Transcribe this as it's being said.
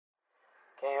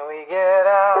we get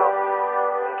out?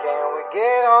 Can we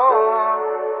get on?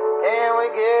 Can we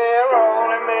get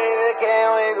rolling, baby? Can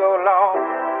we go long?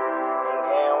 And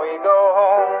can we go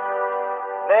home?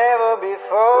 Never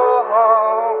before.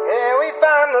 Can we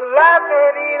find the life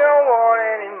that he don't want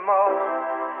anymore?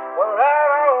 Well,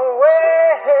 out on the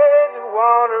way to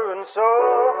wandering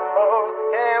souls.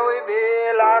 Can we be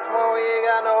lost when we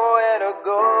got nowhere to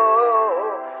go?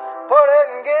 Put it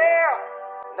in gear,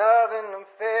 nothing to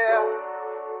fear.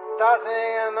 Start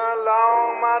singing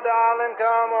along, my darling,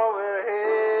 come over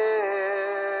here.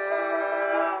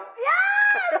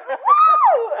 Yes!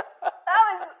 Woo! That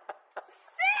was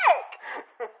sick!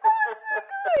 That was so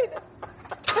good!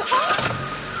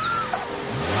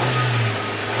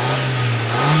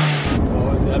 Well,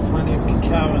 we've got plenty of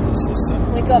cacao in the system.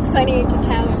 We've got plenty of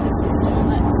cacao in the system.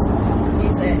 Let's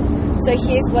use it. So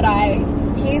here's what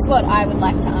I would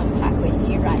like to unpack with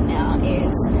you right now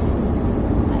is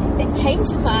it came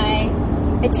to my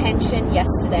attention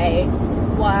yesterday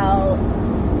while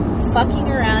fucking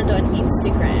around on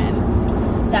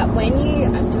Instagram that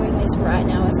I'm doing this right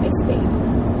now as I speak,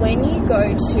 when you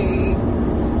go to,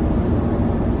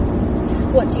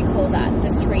 what do you call that?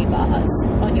 The 3 bars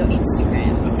on your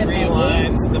Instagram. The 3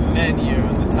 lines, the menu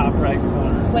in the top right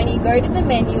corner. When you go to the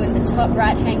menu in the top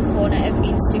right-hand corner of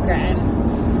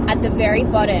Instagram, at the very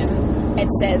bottom, it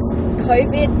says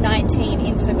COVID-19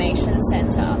 Information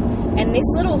Center. And this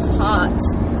little heart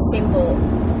symbol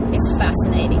is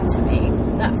fascinating to me.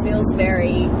 That feels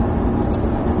very...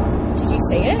 Did you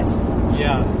see it?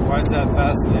 Yeah. Why is that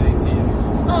fascinating to you?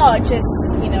 Oh, just,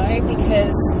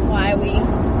 because why are we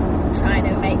trying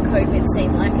to make COVID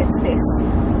seem like it's this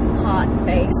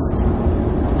heart-based...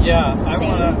 Yeah,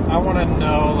 I want to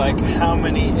know, like, how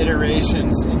many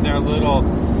iterations in their little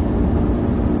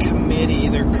committee,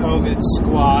 their COVID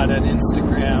squad at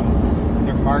Instagram,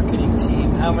 their marketing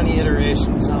team, how many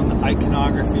iterations on the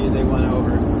iconography they went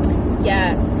over.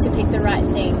 Yeah, to pick the right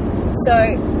thing. So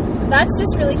that's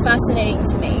just really fascinating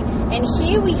to me. And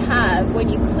here we have, when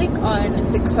you click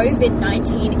on the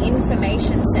COVID-19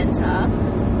 Information Center,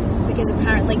 because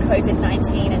apparently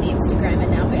COVID-19 and Instagram are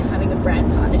now having a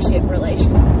brand partnership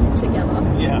relation together.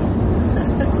 Yeah.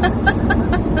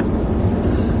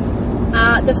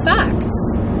 The facts.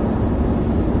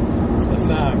 The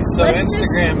facts. So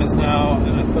Instagram is now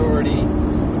an authority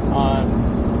on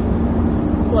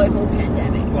global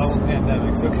pandemics. Global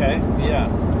pandemics. Okay. Yeah.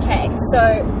 Okay. So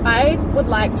I would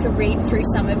like to read through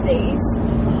some of these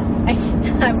and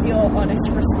have your honest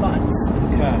response.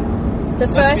 Okay.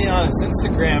 Let's be honest.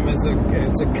 Instagram is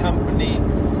a company,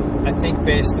 I think,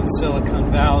 based in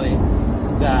Silicon Valley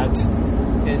that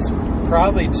is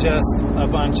probably just a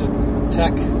bunch of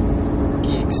tech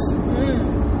geeks.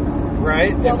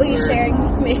 Right? What were you sharing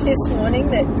with me this morning?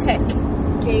 That tech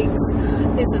geeks,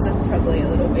 this is probably a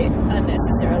little bit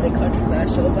unnecessarily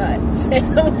controversial, but they're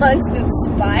the ones that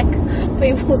spike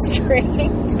people's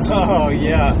dreams. Oh,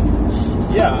 yeah.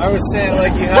 Yeah, I was saying,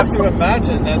 like, you have to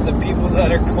imagine that the people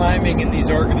that are climbing in these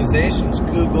organizations,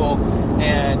 Google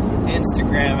and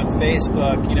Instagram and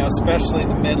Facebook, especially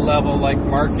the mid-level, like,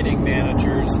 marketing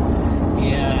managers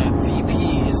and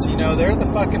VPs, they're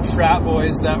the fucking frat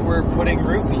boys that were putting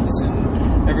roofies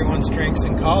in everyone's drinks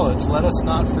in college. Let us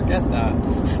not forget that.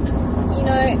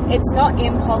 It's not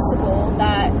impossible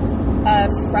that a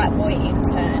frat boy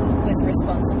intern was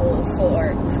responsible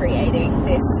for creating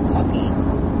this copy.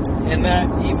 And that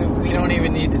we don't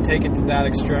even need to take it to that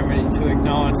extremity to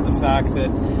acknowledge the fact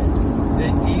that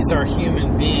these are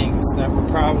human beings that were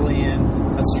probably in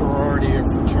a sorority or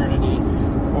fraternity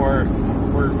or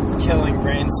were killing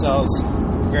brain cells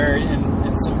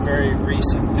in some very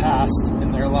recent past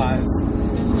in their lives.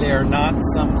 They are not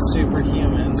some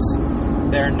superhumans.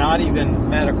 They're not even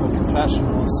medical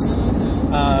professionals.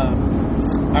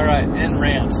 All right, and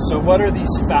rant. So what are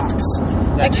these facts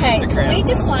that Instagram can we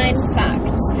define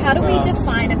facts? How do we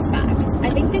define a fact? I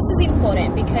think this is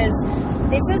important because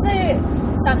this is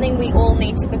something we all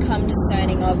need to become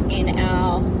discerning of in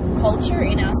our culture,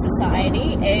 in our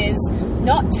society, is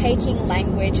not taking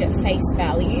language at face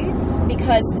value,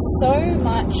 because so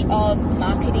much of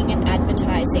marketing and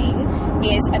advertising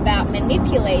is about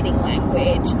manipulating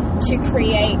language to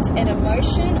create an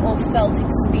emotion or felt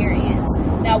experience.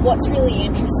 Now, what's really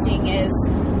interesting is,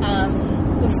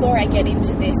 before I get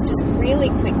into this, just really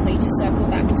quickly to circle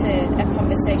back to a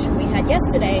conversation we had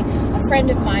yesterday, a friend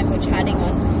of mine were chatting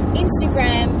on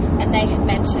Instagram, and they had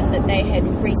mentioned that they had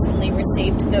recently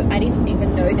received I didn't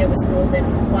even know there was more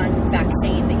than one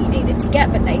vaccine that you needed to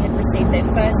get, but they had received their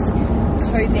first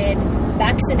COVID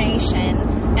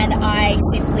vaccination and I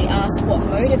simply asked what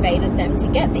motivated them to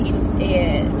get the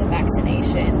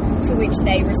vaccination, to which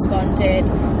they responded,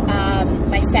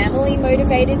 my family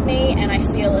motivated me, and I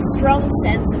feel a strong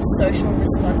sense of social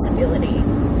responsibility.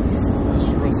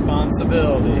 Social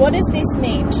responsibility. What does this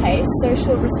mean, Chase?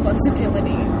 Social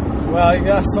responsibility. Well, you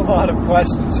asked a lot of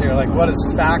questions here, like what does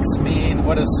facts mean?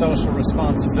 What does social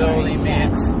responsibility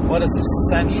mean? Yes. What does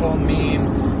essential mean?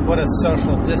 What does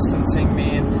social distancing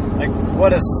mean? Like,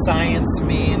 what does science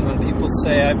mean when people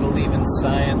say, I believe in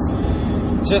science?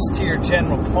 Just to your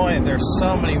general point, there's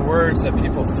so many words that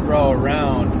people throw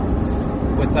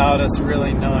around without us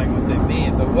really knowing what they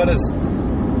mean. But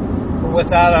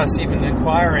without us even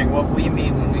inquiring what we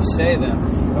mean when we say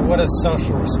them. But what does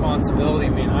social responsibility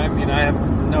mean? I have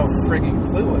no frigging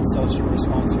clue what social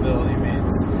responsibility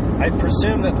means. I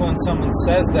presume that when someone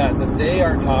says that they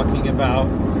are talking about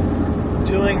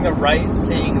doing the right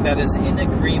thing that is in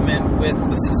agreement with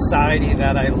the society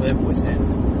that I live within.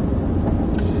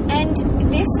 And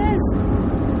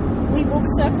we will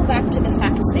circle back to the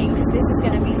facts thing, because this is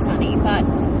going to be funny, but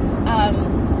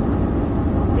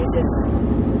this is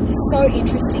so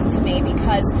interesting to me,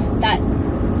 because that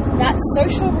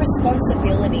social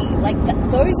responsibility, like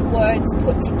those words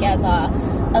put together,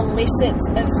 elicits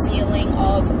a feeling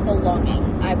of belonging,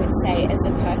 I would say, as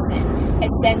a person, a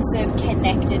sense of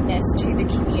connectedness to the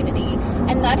community,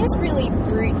 and that is really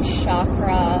root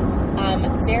chakra,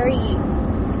 very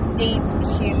deep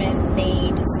human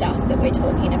need stuff that we're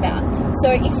talking about.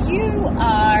 So if you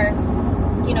are,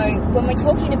 when we're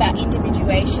talking about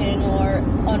individuation or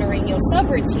honoring your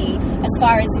sovereignty, as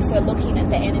far as if we're looking at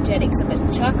the energetics of a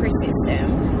chakra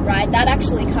system, right, that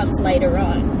actually comes later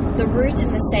on. The root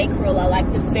and the sacral are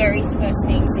like the very first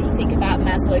things that you think about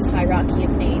Maslow's hierarchy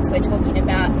of needs. We're talking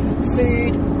about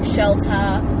food,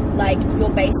 shelter, like your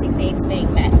basic needs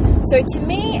being met. So to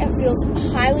me, it feels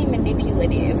highly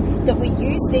manipulative that we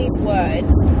use these words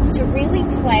to really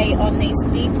play on these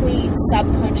deeply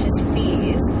subconscious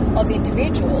fears of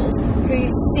individuals who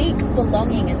seek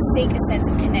belonging and seek a sense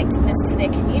of connectedness to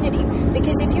their community.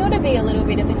 Because if you're to be a little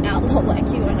bit of an outlaw like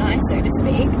you and I, so to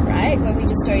speak, right, where we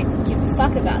just don't give a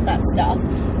fuck about that stuff,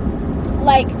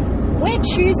 like, we're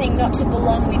choosing not to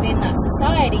belong within that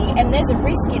society, and there's a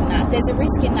risk in that. There's a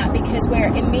risk in that because we're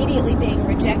immediately being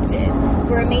rejected,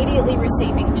 we're immediately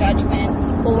receiving judgment,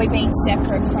 or we're being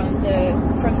separate from the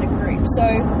group. So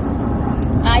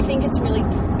I think it's really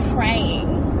praying,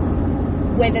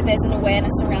 whether there's an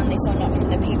awareness around this or not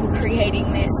from the people creating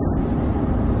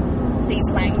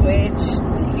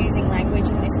using language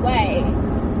in this way,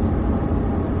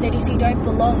 that if you don't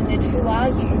belong, then who are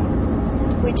you?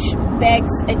 Which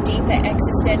begs a deeper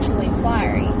existential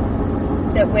inquiry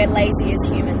that we're lazy as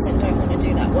humans and don't want to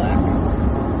do that work.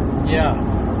 Yeah,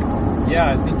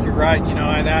 I think you're right.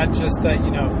 I'd add just that,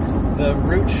 the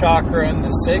root chakra and the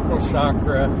sacral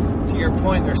chakra, to your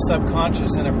point, they're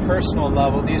subconscious and a personal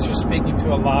level. These are speaking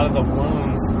to a lot of the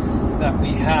wounds that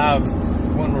we have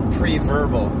when we're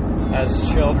pre-verbal as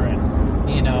children.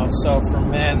 So for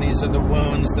men, these are the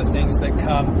wounds, the things that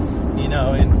come,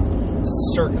 in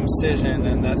circumcision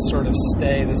and that sort of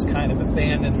stay, this kind of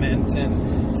abandonment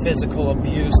and physical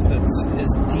abuse that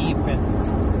is deep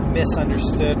and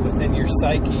misunderstood within your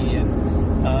psyche,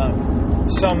 and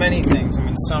so many things.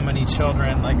 So many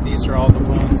children, like, these are all the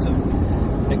wounds of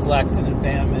neglect and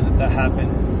abandonment that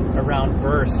happen around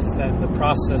birth and the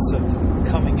process of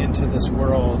coming into this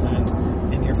world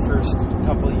and in your first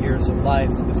couple of years of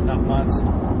life, if not months.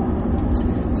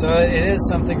 So it is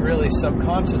something really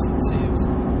subconscious, it seems.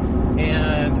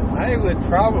 And I would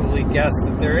probably guess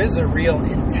that there is a real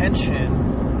intention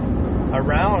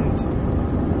around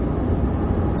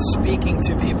speaking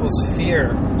to people's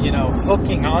fear,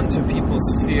 hooking onto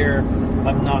people's fear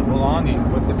of not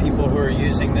belonging with the people who are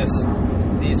using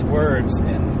these words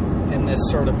in this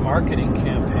sort of marketing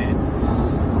campaign.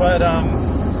 But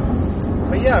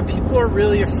yeah, people are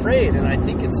really afraid, and I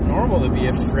think it's normal to be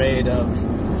afraid of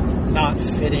not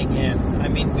fitting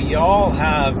in. We all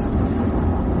have,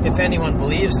 if anyone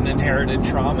believes in inherited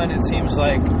trauma, and it seems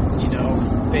like,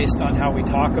 based on how we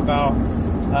talk about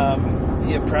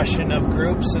the oppression of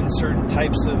groups and certain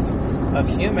types of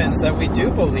humans, that we do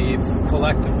believe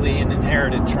collectively in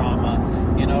inherited trauma,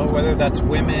 whether that's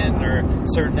women or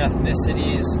certain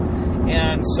ethnicities.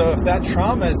 And so if that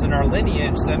trauma is in our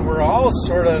lineage, then we're all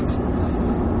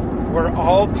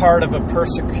part of a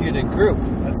persecuted group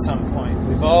at some point.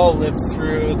 We've all lived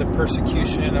through the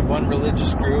persecution of one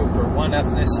religious group or one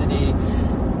ethnicity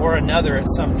or another at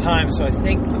some time. So I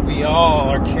think that we all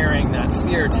are carrying that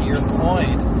fear, to your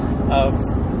point, of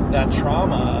that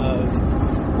trauma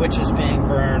of witches being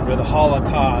burned or the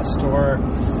Holocaust or,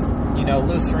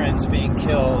 Lutherans being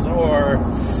killed or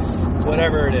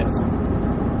whatever it is.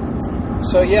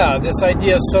 So yeah, this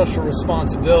idea of social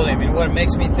responsibility, what it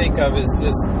makes me think of is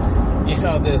this,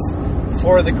 this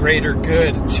for the greater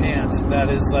good chant that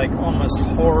is like almost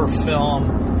horror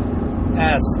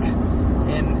film-esque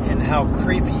in how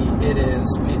creepy it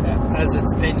is, as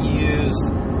it's been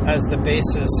used as the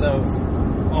basis of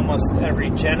almost every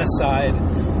genocide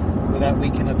that we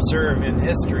can observe in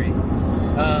history.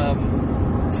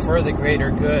 For the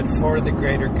greater good,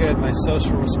 my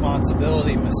social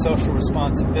responsibility.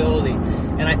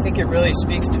 And I think it really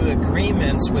speaks to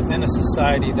agreements within a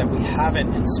society that we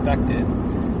haven't inspected,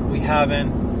 we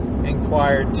haven't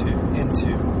inquired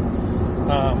into.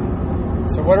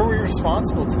 So what are we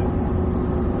responsible to?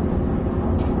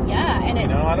 Yeah, and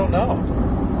I don't know.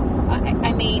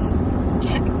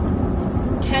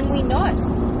 Can we not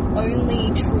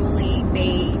only truly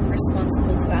be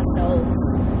responsible to ourselves?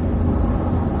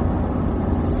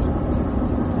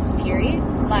 Period.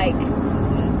 Like,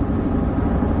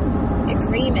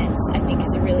 agreements, I think,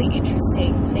 is a really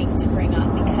interesting thing to bring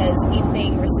up, because in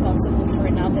being responsible for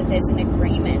another, there's an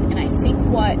agreement. And I think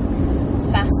what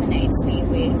fascinates me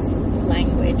with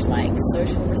language like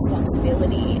social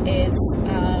responsibility is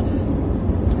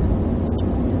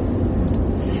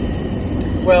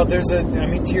well,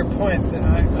 to your point,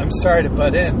 I'm sorry to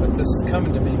butt in, but this is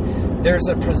coming to me. There's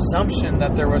a presumption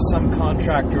that there was some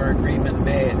contract or agreement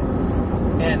made,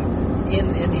 and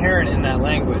inherent in that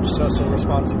language, social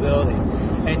responsibility,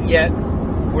 and yet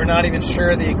we're not even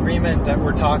sure the agreement that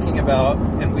we're talking about,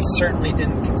 and we certainly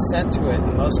didn't consent to it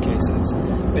in most cases.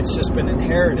 It's just been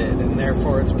inherited, and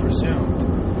therefore it's presumed.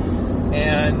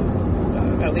 And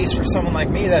at least for someone like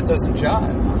me, that doesn't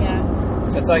jive. Yeah.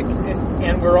 It's like,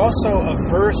 and we're also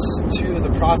averse to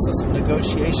the process of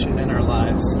negotiation in our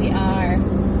lives. We are.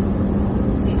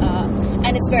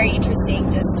 And it's very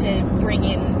interesting, just to bring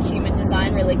in human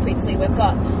design really quickly. We've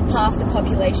got half the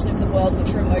population of the world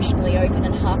which are emotionally open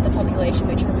and half the population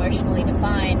which are emotionally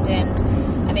defined. And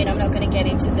I'm not going to get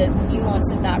into the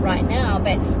nuance of that right now,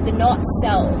 but the not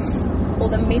self, or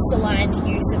the misaligned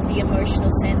use of the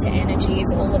emotional center energy,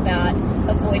 is all about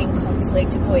avoiding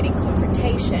conflict, avoiding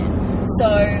confrontation. So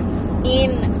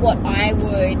in what I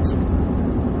would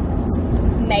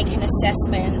make an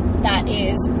assessment, that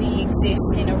is, we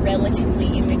exist in a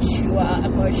relatively immature,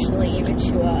 emotionally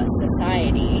immature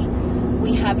society.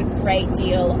 We have a great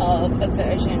deal of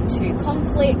aversion to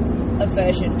conflict,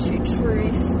 aversion to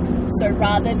truth. So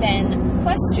rather than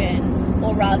question,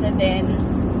 or rather than,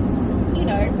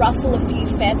 ruffle a few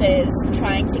feathers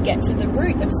trying to get to the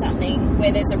root of something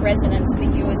where there's a resonance for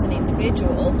you as an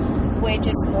individual, we're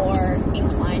just more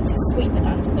inclined to sweep it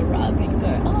under the rug and go,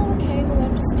 oh, okay, well,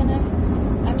 I'm just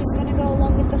gonna go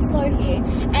along with the flow here.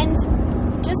 And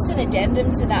just an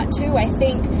addendum to that too, I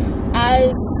think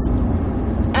as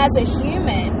a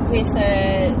human with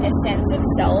a sense of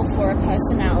self, or a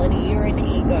personality, or an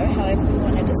ego, however we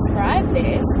want to describe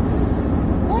this,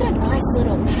 what a nice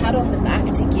little pat on the back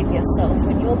to give yourself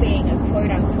when you're being a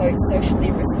quote-unquote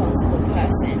socially responsible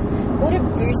person. What a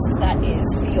boost that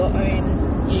is for your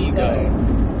own ego.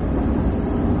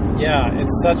 Yeah,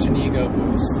 it's such an ego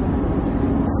boost.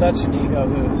 Such an ego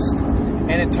boost.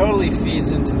 And it totally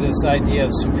feeds into this idea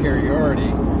of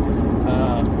superiority.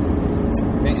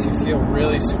 Makes you feel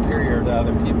really superior to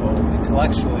other people,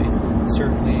 intellectually,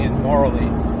 certainly, and morally.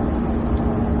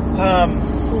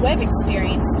 Well, we've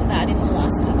experienced that in the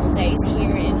last couple of days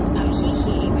here in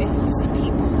Ahihi with some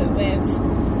people that we've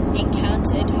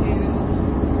encountered who,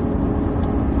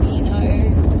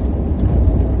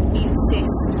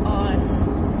 insist on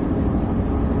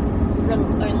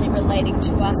only relating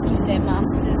to us if their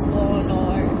master's born,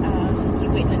 or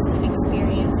you witnessed an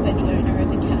experience where the owner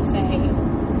of a cafe.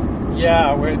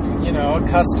 Yeah, where, a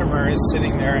customer is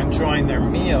sitting there enjoying their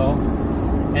meal,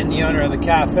 and the owner of the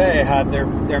cafe had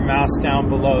their mask down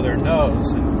below their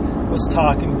nose and was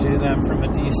talking to them from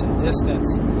a decent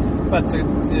distance. But the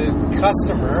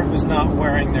customer, who's not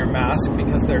wearing their mask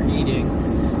because they're eating,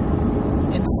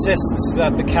 insists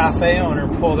that the cafe owner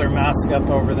pull their mask up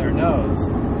over their nose,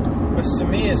 which to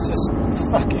me is just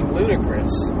fucking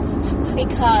ludicrous.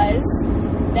 Because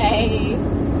they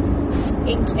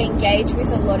engage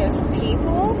with a lot of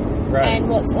people. Right. And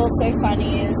what's also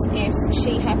funny is if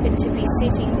she happened to be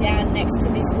sitting down next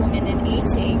to this woman and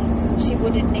eating, she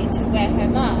wouldn't need to wear her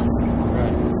mask.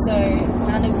 Right. So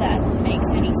none of that makes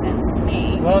any sense to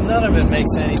me. Well, none of it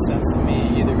makes any sense to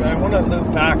me either. I want to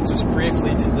loop back just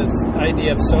briefly to this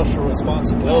idea of social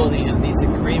responsibility and these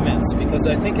agreements, because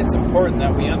I think it's important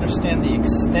that we understand the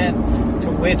extent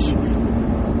to which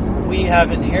we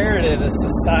have inherited a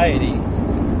society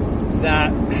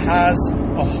that has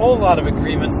a whole lot of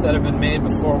agreements that have been made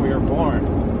before we were born.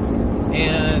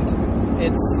 And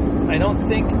I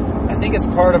think it's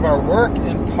part of our work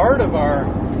and part of our,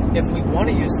 if we want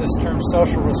to use this term,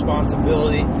 social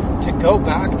responsibility, to go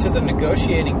back to the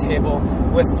negotiating table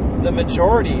with the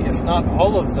majority, if not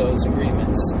all of those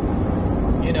agreements.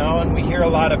 And we hear a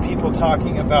lot of people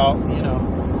talking about,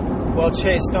 well,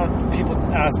 Chase, people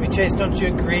ask me, Chase, don't you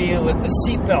agree with the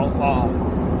seatbelt law,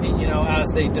 as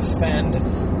they defend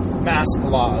mask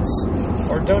laws?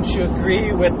 Or don't you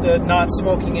agree with the not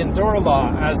smoking indoor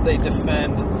law as they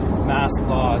defend mask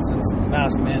laws and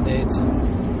mask mandates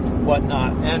and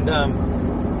whatnot? And,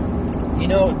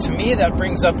 to me, that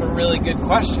brings up a really good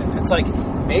question. It's like,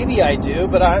 maybe I do,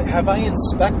 but have I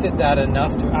inspected that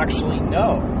enough to actually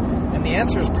know? And the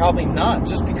answer is probably not,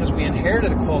 just because we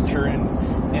inherited a culture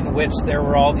in which there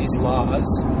were all these laws,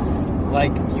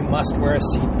 like you must wear a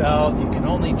seatbelt, you can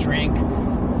only drink,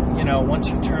 once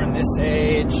you turn this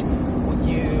age,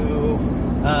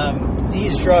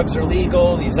 these drugs are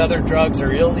legal, these other drugs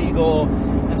are illegal.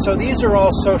 And so these are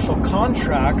all social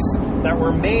contracts that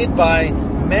were made by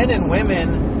men and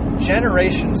women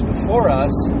generations before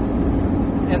us.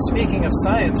 And speaking of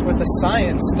science, with a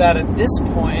science that at this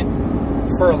point,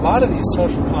 for a lot of these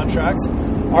social contracts,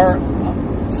 are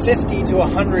 50 to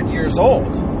 100 years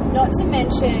old. Not to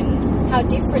mention how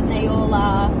different they all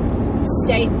are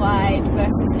statewide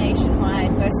versus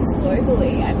nationwide versus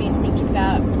globally. I mean, think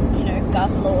about,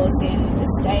 gun laws in the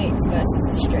States versus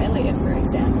Australia, for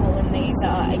example, and these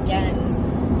are,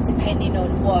 again, depending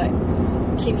on what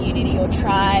community or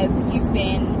tribe you've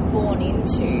been born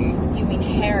into, you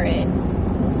inherit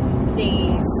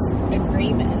these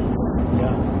agreements.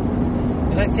 Yeah.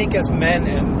 And I think as men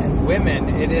and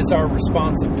women, it is our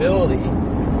responsibility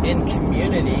in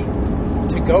community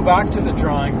to go back to the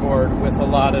drawing board with a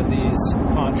lot of these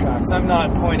contracts. I'm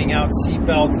not pointing out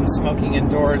seatbelts and smoking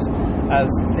indoors as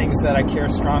things that I care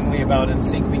strongly about and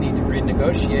think we need to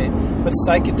renegotiate. But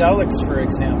psychedelics, for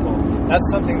example, that's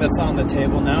something that's on the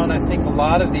table now. And I think a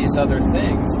lot of these other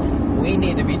things, we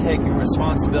need to be taking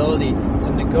responsibility to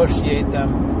negotiate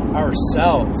them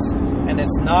ourselves. And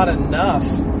it's not enough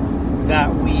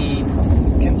that we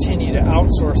continue to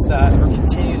outsource that or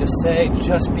continue to say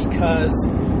just because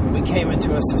we came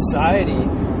into a society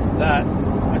that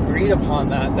agreed upon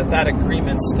that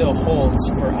agreement still holds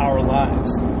for our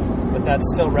lives, that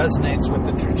still resonates with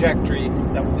the trajectory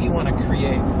that we want to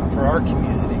create for our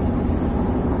community.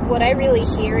 What I really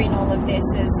hear in all of this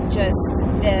is just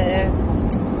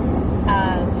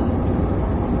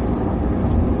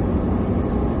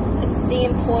the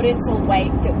importance or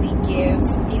weight that we give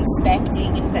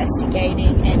inspecting,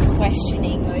 investigating, and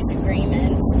questioning those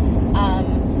agreements.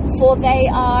 For they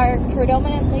are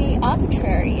predominantly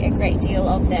arbitrary, a great deal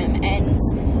of them, and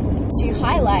to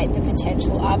highlight the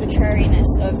potential arbitrariness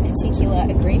of particular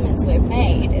agreements we've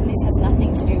made, and this has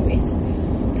nothing to do with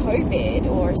COVID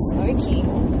or smoking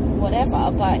or whatever,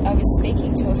 but I was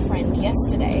speaking to a friend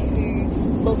yesterday who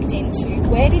looked into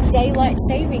where did daylight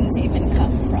savings even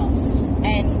come from,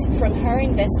 and from her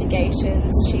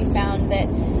investigations she found that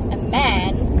a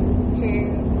man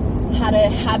who had a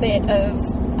habit of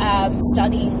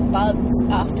studying bugs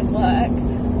after work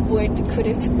could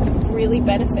have really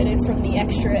benefited from the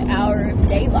extra hour of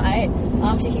daylight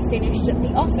after he finished at the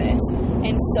office.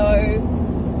 And so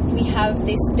we have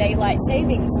this daylight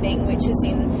savings thing, which is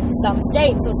in some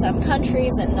states or some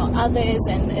countries and not others,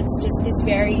 and it's just this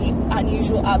very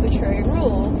unusual arbitrary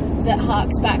rule that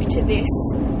harks back to this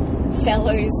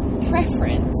fellow's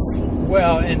preference.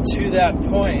 Well, and to that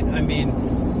point, I mean,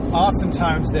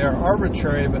 oftentimes they're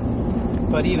arbitrary,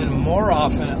 but even more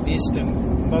often, at least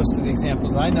in most of the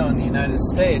examples I know in the United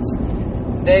States,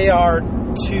 they are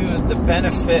to the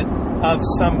benefit of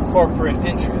some corporate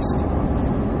interest.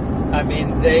 I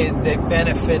mean, they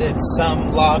benefited some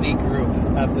lobby group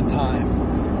at the time.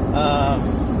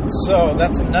 So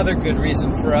that's another good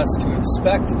reason for us to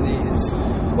inspect these.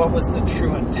 What was the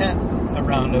true intent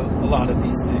around a lot of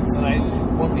these things?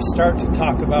 And when we start to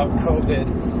talk about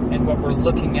COVID and what we're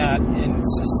looking at in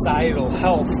societal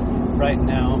health right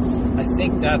now, I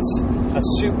think that's a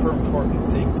super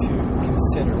important thing to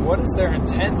consider. What is their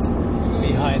intent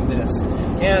behind this?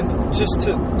 And just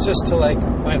to like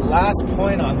my last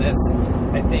point on this,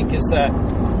 I think, is that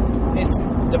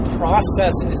the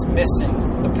process is missing.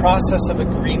 The process of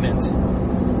agreement,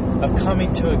 of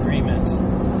coming to agreement.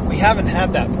 We haven't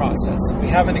had that process. We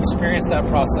haven't experienced that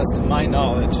process, to my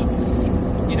knowledge,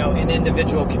 in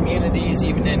individual communities,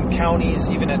 even in counties,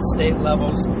 even at state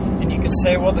levels. And you could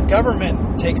say, well, the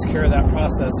government takes care of that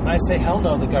process. And I say, hell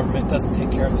no, the government doesn't take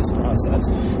care of this process.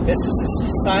 This is a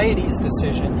society's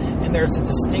decision, and there's a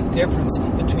distinct difference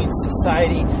between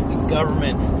society and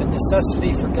government. The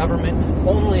necessity for government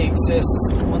only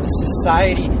exists when the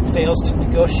society fails to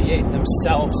negotiate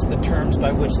themselves the terms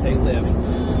by which they live.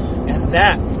 And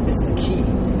that is the key.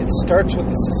 It starts with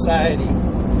the society.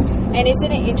 And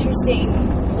isn't it interesting,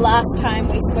 last time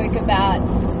we spoke about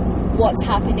what's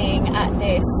happening at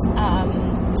this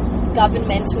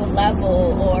governmental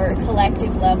level or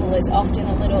collective level is often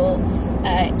a little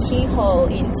keyhole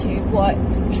into what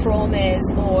traumas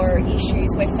or issues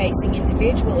we're facing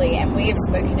individually, and we have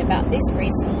spoken about this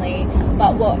recently,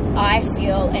 but what I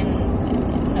feel,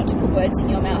 and not to put words in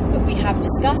your mouth, but we have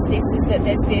discussed this, is that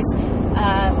there's this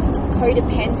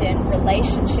codependent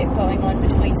relationship going on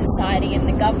between society and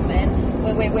the government,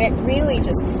 where we're really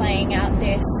just playing out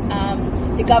this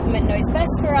the government knows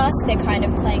best for us. They're kind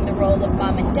of playing the role of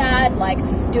mum and dad, like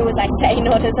do as I say,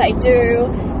 not as I do,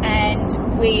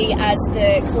 and we as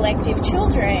the collective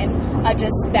children are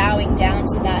just bowing down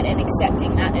to that and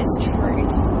accepting that as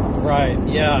truth. Right,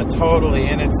 yeah, totally.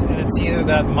 And it's either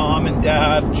that mom and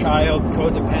dad, child,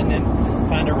 codependent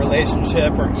kind of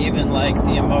relationship, or even like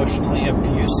the emotionally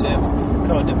abusive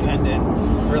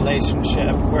codependent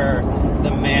relationship where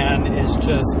the man is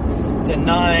just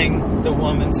denying the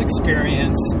woman's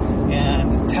experience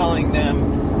and telling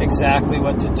them exactly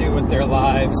what to do with their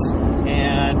lives,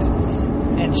 and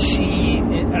she,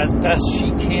 as best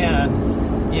she can,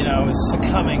 is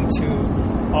succumbing to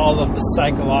all of the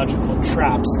psychological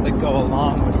traps that go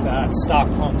along with that.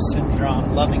 Stockholm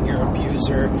syndrome, loving your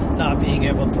abuser, not being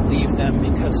able to leave them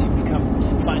because you become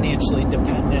financially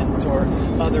dependent or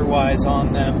otherwise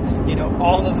on them.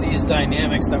 All of these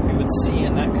dynamics that we would see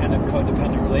in that kind of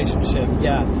codependent relationship.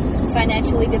 Yeah.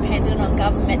 Financially dependent on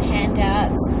government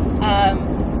handouts,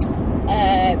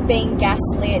 being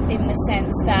gaslit in the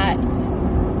sense that,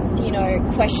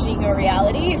 questioning your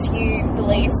reality. If you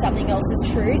believe something else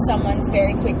is true, someone's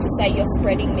very quick to say you're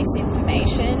spreading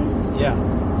misinformation. Yeah.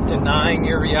 Denying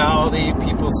your reality,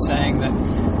 people saying that,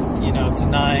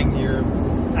 denying your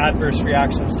adverse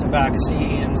reactions to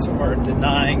vaccines, or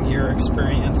denying your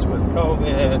experience with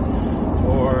COVID,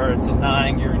 or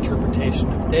denying your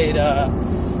interpretation of data.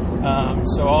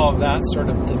 So all of that sort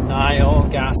of denial,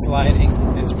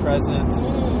 gaslighting is present.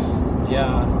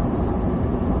 Yeah.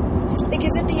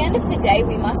 Because at the end of the day,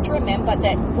 we must remember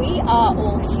that we are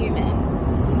all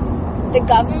human. The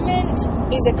government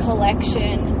is a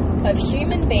collection of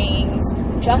human beings,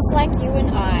 just like you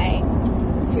and I,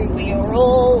 who we are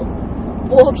all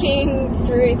walking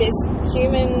through this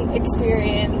human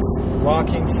experience.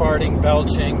 Walking, farting,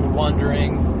 belching,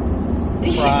 wondering,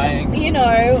 crying.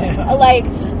 Like,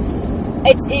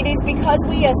 it is because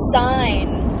we assign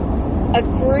a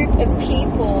group of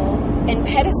people and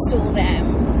pedestal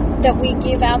them that we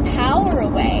give our power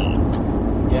away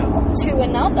to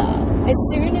another. As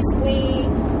soon as we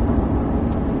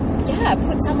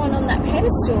put someone on that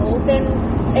pedestal, then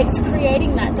it's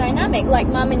creating that dynamic. Like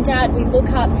mum and dad, we look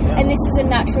up, and this is a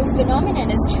natural phenomenon.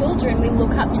 As children, we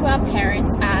look up to our parents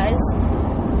as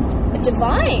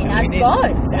divine, as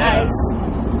gods, as...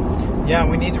 Yeah,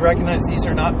 we need to recognize these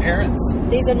are not parents.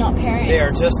 These are not parents. They are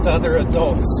just other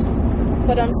adults.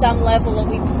 But on some level, are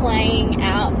we playing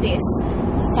out this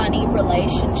funny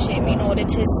relationship in order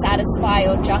to satisfy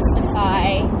or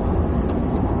justify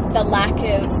the lack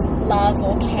of love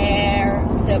or care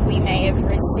that we may have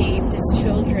received as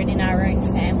children in our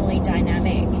own family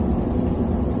dynamic?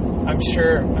 I'm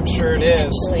sure it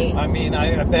is. I mean,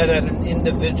 I bet at an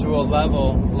individual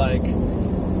level, like,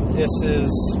 this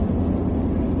is...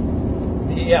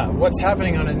 Yeah, what's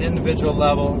happening on an individual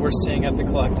level, we're seeing at the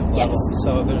collective level. Yes.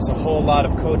 So there's a whole lot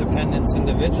of codependence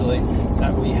individually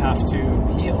that we have to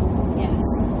heal. Yes.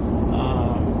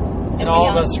 And all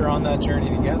of us are on that journey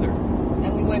together.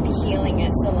 And we won't be healing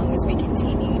it so long as we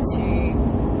continue to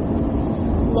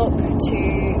look to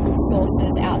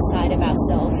sources outside of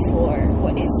ourselves for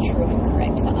what is true and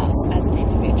correct for us as an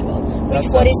individual.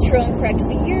 What is true and correct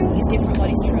for you is different.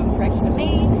 What is true and correct for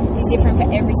me is different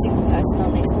for every single person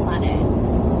on this planet.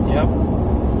 Yep.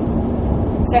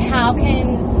 So how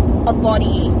can a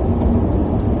body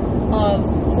of,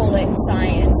 call it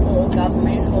science or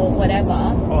government or whatever...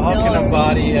 Well, how can a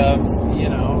body of,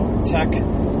 tech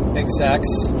execs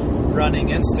running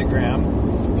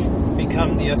Instagram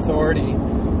become the authority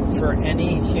for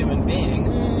any human being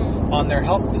on their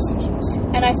health decisions?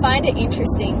 And I find it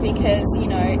interesting because,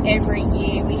 every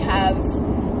year we have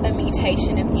a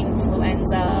mutation of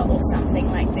influenza or something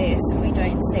like this, and we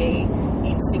don't see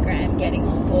Instagram getting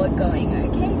on board going,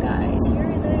 okay guys, here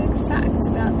are the facts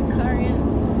about the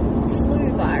current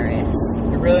flu virus.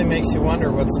 It really makes you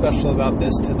wonder what's special about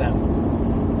this to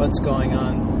them. What's going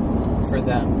on for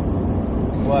them?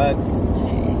 What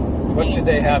do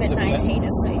they have to COVID-19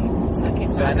 is so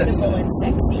fucking marketable and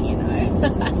sexy, you know.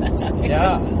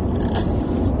 Yeah.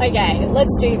 Okay,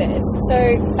 let's do this.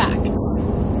 So, facts.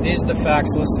 These are the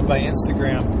facts listed by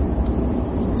Instagram.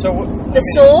 So the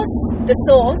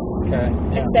source. Okay.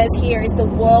 It says here is the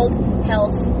World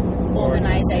Health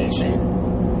Organization.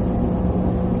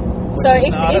 Which is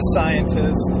not a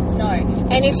scientist. No,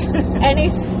 and if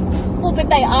well, but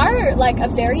they are like a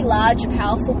very large,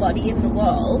 powerful body in the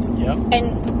world. Yep.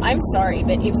 And I'm sorry,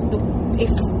 but if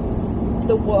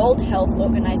the World Health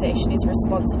Organization is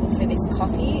responsible for this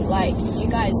coffee, like, you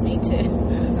guys need to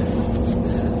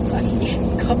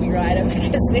fucking copyright it,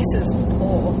 because this is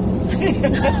poor.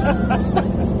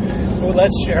 Well,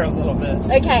 let's share a little bit.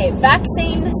 Okay,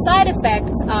 vaccine side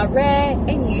effects are rare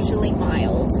and usually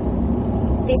mild.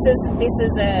 This is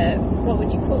a, what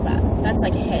would you call that? That's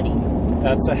like a heading.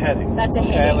 That's a heading. That's a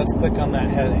heading. Okay, let's click on that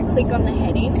heading. Click on the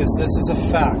heading. Because this is a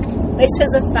fact. This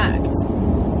is a fact.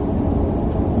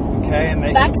 Okay, and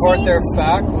they support their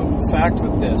fact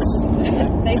with this.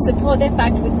 They support their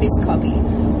fact with this copy.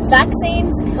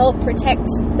 Vaccines help protect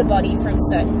the body from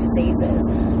certain diseases.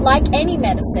 Like any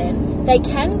medicine, they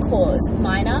can cause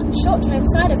minor, short-term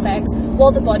side effects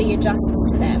while the body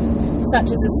adjusts to them, such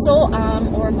as a sore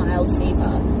arm or a mild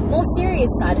fever. More serious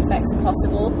side effects are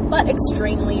possible, but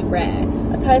extremely rare.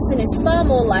 A person is far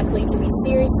more likely to be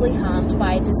seriously harmed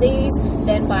by a disease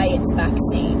than by its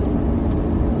vaccine.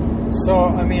 So,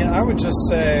 I mean, I would just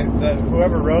say that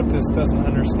whoever wrote this doesn't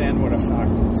understand what a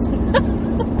fact is.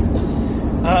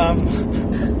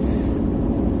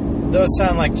 Those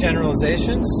sound like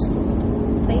generalizations.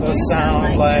 Those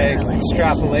sound like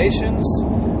extrapolations.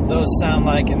 Those sound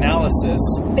like analysis.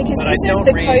 Because but this is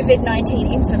the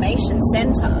COVID-19 Information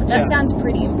Center. That sounds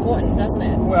pretty important, doesn't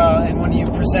it? Well, and when you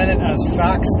present it as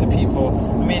facts to people,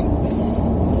 I mean,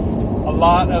 a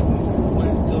lot of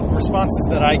the responses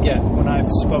that I get when I've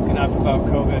spoken up about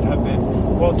COVID have been,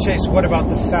 well, Chase, what about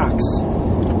the facts?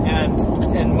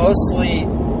 And mostly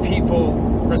people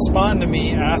respond to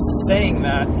me saying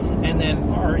that, and then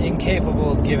are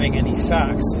incapable of giving any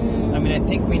facts. I mean, I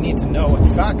think we need to know what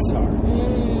facts are.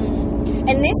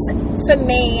 And this, for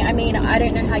me, I mean, I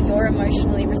don't know how you're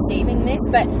emotionally receiving this,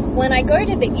 but when I go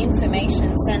to the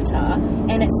Information Center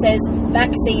and it says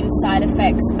vaccine side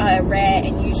effects are rare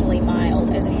and usually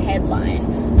mild as a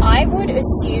headline, I would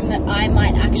assume that I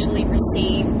might actually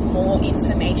receive more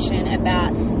information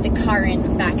about the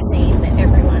current vaccine that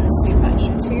everyone's super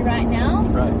into right now.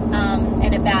 Right.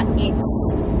 And about its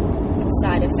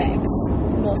side effects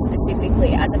more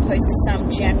specifically, as opposed to some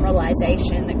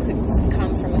generalization that could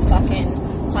come from a fucking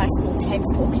high school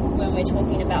textbook when we're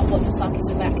talking about what the fuck is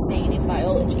a vaccine in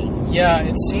biology. Yeah,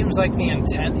 it seems like the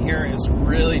intent here is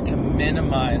really to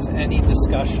minimize any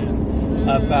discussion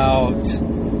about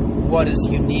what is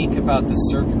unique about this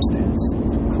circumstance.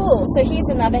 Cool. So here's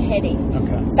another heading.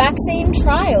 Okay. Vaccine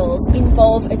trials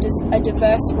involve a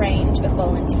diverse range of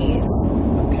volunteers.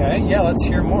 Okay, yeah, let's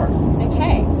hear more.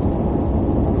 Okay.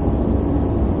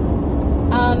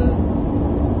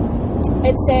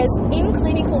 It says, in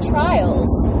clinical trials,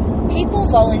 people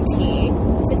volunteer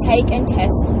to take and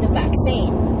test the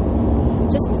vaccine.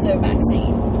 Just the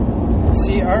vaccine.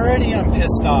 See, already I'm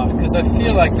pissed off because I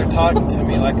feel like they're talking to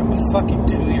me like I'm a fucking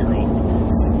 2-year-old.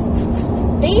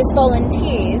 These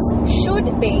volunteers should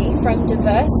be from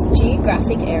diverse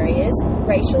geographic areas,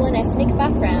 racial and ethnic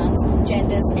backgrounds,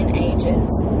 genders and ages.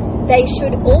 They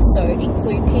should also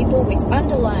include people with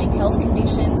underlying health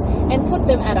conditions and put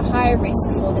them at a higher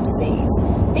risk for the disease.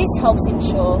 This helps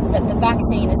ensure that the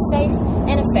vaccine is safe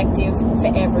and effective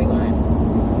for everyone.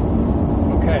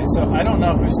 Okay, so I don't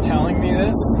know who's telling me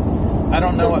this. I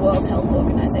don't know the World Health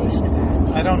Organization,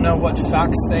 apparently. I don't know what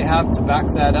facts they have to back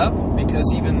that up,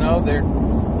 because even though their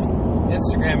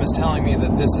Instagram is telling me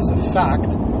that this is a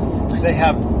fact, they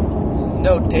have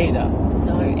no data.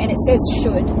 No, and it says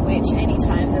should, which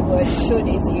anytime the word should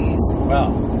is used,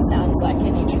 sounds like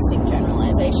an interesting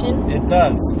generalization. It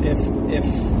does. If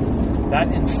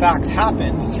that in fact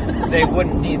happened, they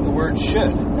wouldn't need the word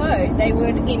should. No, they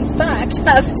would in fact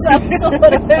have some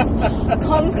sort of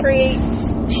concrete...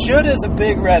 Should is a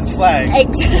big red flag.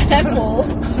 Example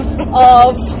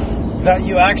of... that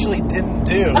you actually didn't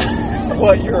do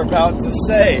what you're about to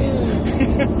say.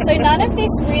 So none of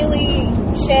this really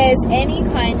shares any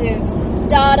kind of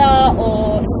data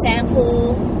or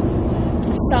sample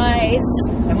size.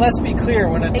 And let's be clear,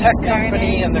 when a tech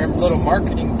company and their little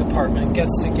marketing department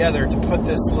gets together to put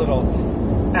this little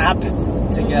app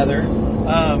together,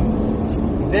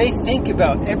 they think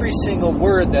about every single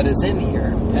word that is in here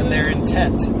and their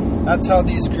intent. That's how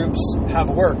these groups have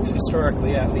worked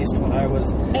historically, at least when I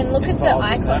was And look at the involved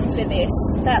in icon them. for this.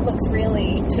 That looks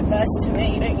really diverse to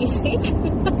me, don't you think?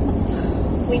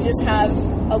 We just have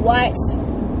a white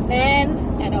man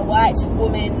and a white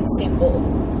woman symbol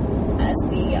as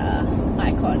the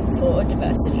icon for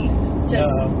diversity. Just,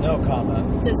 No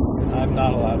comment. just I'm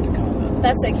not allowed to comment.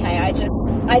 that's okay. I just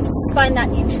find that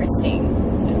interesting.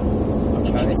 Okay.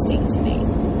 Interesting to me.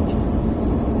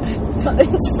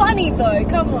 It's funny though.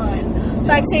 Come on.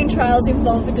 Vaccine trials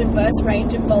involve a diverse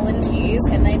range of volunteers,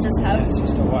 and they just have It's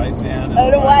just a white man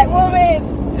a white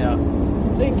woman. Yeah.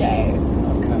 Okay.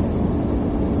 Okay.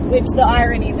 Which the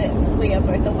irony that we are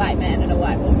both a white man and a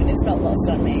white woman is not lost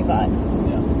on me, but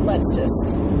Yeah. let's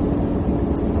just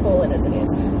call it as it is.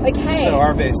 Okay. So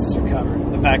our bases are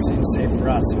covered. The vaccine's safe for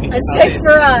us. It's safe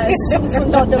for us.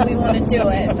 Not that we want to do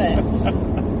it, but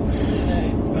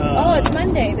oh, it's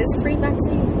Monday. There's free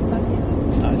vaccines. Fucking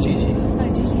Gigi.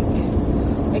 oh, GG.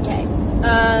 Okay.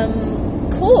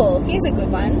 Cool. Here's a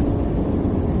good one.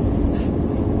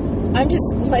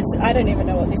 I don't even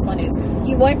know what this one is.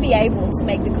 You won't be able to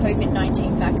make the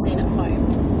COVID-19 vaccine at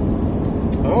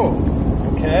home. Oh,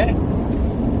 okay.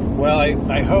 Well,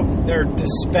 I hope they're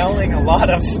dispelling a lot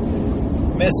of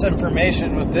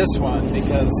misinformation with this one,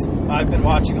 because I've been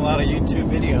watching a lot of YouTube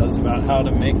videos about how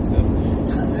to make the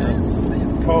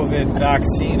COVID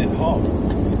vaccine at home.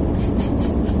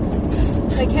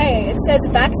 Okay, it says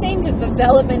vaccine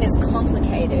development is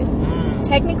complicated.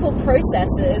 Technical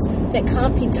processes that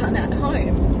can't be done at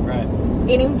home. Right.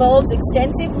 It involves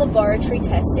extensive laboratory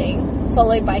testing,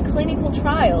 followed by clinical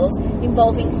trials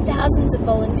involving thousands of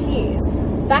volunteers.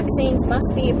 Vaccines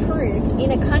must be approved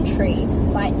in a country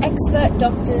by expert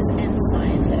doctors and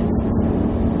scientists.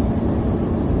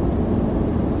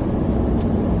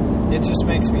 It just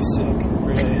makes me sick,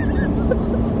 really.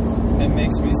 It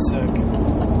makes me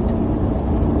sick.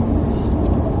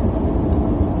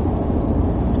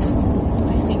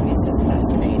 I think this is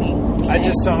fascinating. I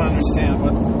just don't understand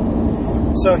what...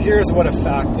 So here's what a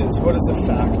fact is. What is a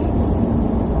fact?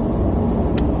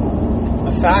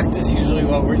 A fact is usually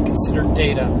what we consider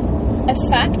data. A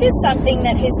fact is something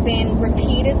that has been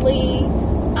repeatedly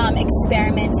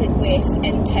experimented with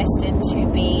and tested to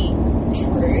be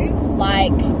true,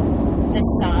 like the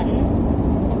sun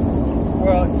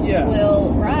Well, yeah.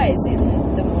 will rise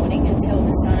in the morning until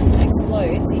the sun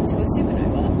explodes into a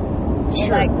supernova. Or Sure.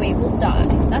 like we will die.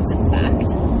 That's a fact.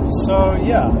 So,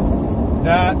 yeah,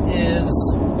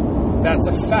 that's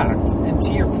a fact. And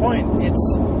to your point,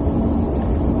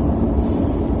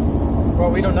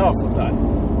 well, we don't know if we'll die.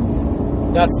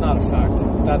 That's not a fact.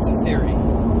 That's a theory.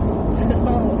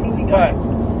 Oh, here we go. But,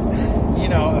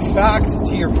 a fact,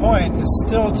 to your point, is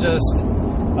still just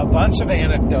a bunch of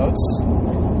anecdotes.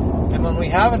 And when we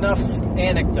have enough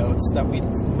anecdotes that we've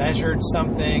measured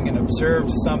something and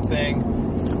observed something,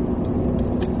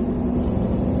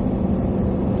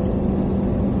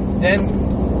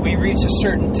 then we reach a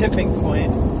certain tipping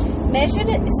point. Measured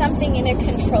something in a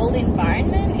controlled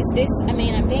environment? Is this, I'm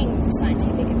being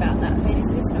scientific about that, but is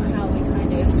this not how we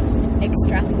kind of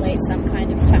extrapolate some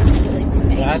kind of factual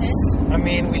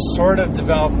information? We sort of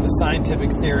developed the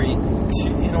scientific theory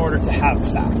in order to have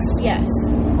facts. Yes.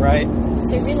 Right?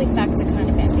 So really facts are kind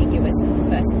of ambiguous in the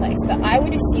first place, but I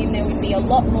would assume there would be a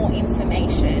lot more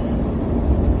information.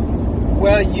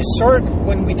 Well,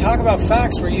 when we talk about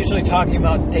facts, we're usually talking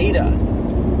about data.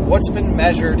 What's been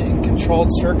measured in controlled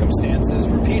circumstances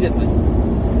repeatedly.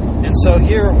 And so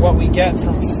here, what we get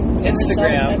from The result of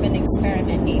Instagram, an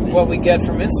experiment even. what we get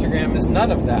from Instagram is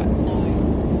none of that. No.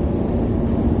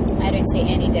 I don't see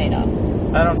any data.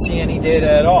 I don't see any data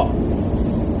at all.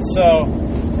 So,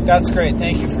 that's great.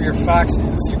 Thank you for your facts,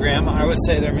 Instagram. I would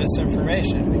say they're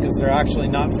misinformation, because they're actually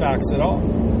not facts at all.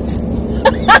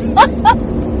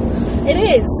 It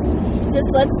is. Just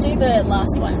let's do the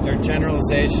last one. They're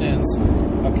generalizations.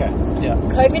 Okay, yeah.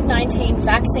 COVID-19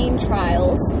 vaccine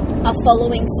trials are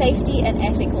following safety and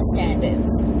ethical standards.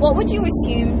 What would you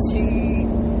assume to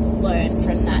learn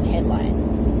from that headline?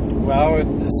 Well, I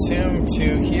would assume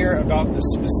to hear about the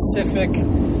specific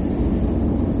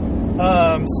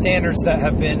standards that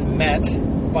have been met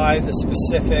by the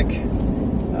specific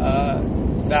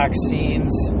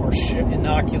vaccines or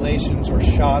inoculations or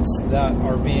shots that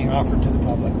are being offered to the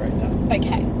public right now.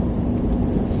 Okay.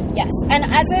 Yes, and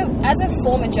as a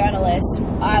former journalist,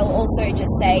 I'll also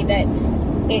just say that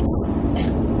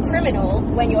it's criminal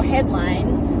when your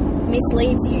headline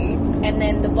misleads you and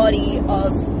then the body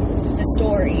of the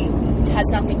story has has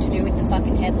nothing to do with the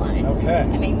fucking headline. Okay.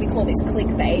 I mean, we call this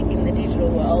clickbait in the digital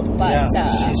world, but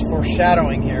Yeah, she's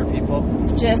foreshadowing here, people.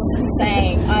 just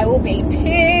saying, I will be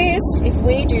pissed if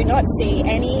we do not see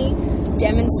any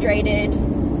demonstrated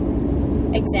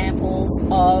examples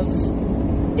of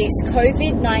this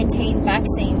COVID-19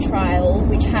 vaccine trial,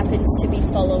 which happens to be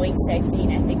following safety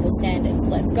and ethical standards.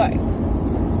 Let's go.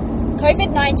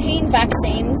 COVID-19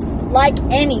 vaccines, like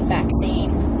any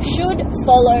vaccine, should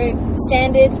follow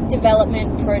standard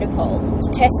development protocol to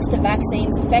test the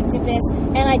vaccine's effectiveness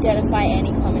and identify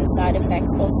any common side effects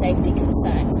or safety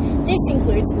concerns. This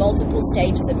includes multiple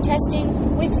stages of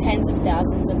testing with tens of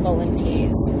thousands of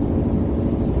volunteers.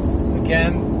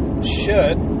 Again,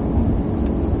 should,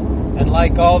 and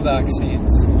like all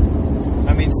vaccines.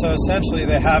 I mean, so essentially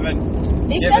they haven't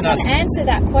This given doesn't us, answer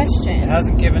that question. it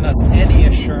hasn't given us any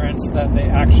assurance that they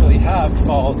actually have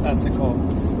followed ethical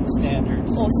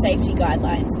standards. Or safety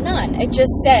guidelines. None. It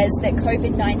just says that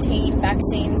COVID-19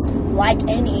 vaccines, like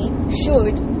any,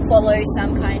 should follow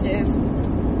some kind of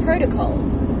protocol.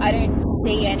 I don't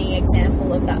see any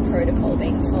example of that protocol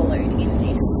being followed in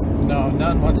this. No,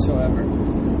 none whatsoever.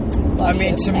 I body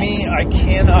mean, of to me, text. I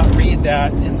cannot read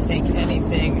that and think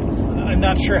anything. I'm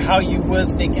not sure how you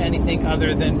would think anything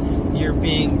other than you're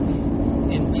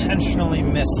being intentionally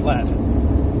misled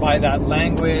by that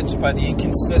language, by the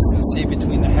inconsistency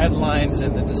between the headlines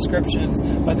and the descriptions,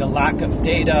 by the lack of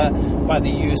data, by the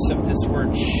use of this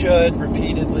word should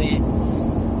repeatedly.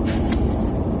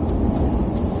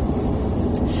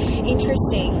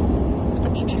 Interesting.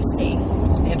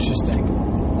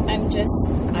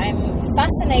 I'm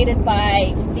fascinated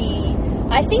by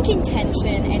I think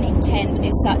intention and intent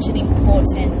is such an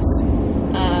important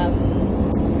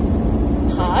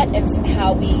part of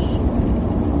how we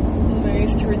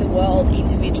move through the world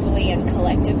individually and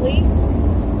collectively.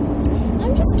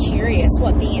 I'm just curious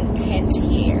what the intent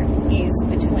here is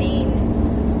between,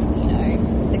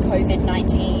 the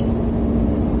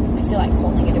COVID-19, I feel like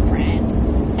calling it a brand,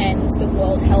 and the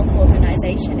World Health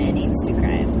Organization and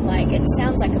Instagram. Like, it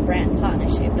sounds like a brand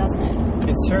partnership, doesn't it?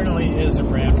 It certainly is a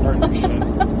brand partnership.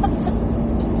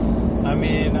 I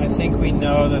mean, I think we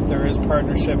know that there is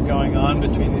partnership going on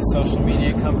between these social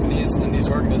media companies and these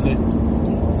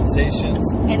organizations.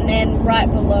 And then right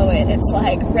below it, it's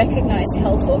like recognized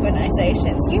health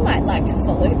organizations. You might like to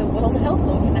follow the World Health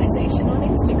Organization on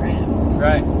Instagram.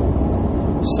 Right.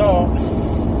 So,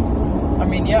 I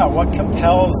mean, yeah, what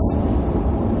compels...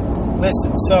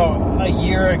 Listen, so a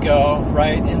year ago,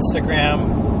 right,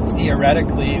 Instagram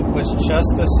theoretically was just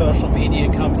the social media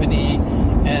company,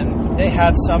 and they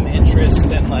had some interest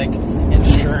in, like,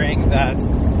 ensuring that,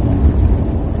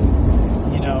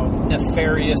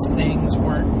 nefarious things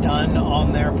weren't done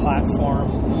on their platform,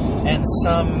 and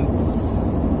some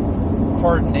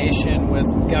coordination with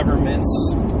governments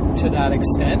to that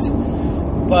extent.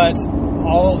 But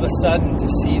all of a sudden, to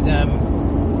see them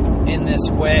in this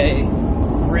way,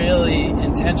 really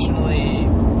intentionally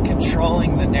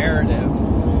controlling the narrative,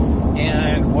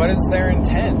 and what is their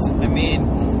intent? I mean,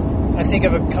 I think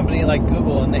of a company like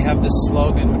Google, and they have this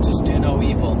slogan, which is "Do no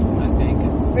evil," I think.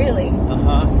 Really?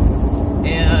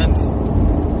 And,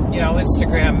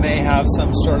 Instagram may have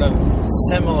some sort of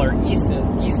similar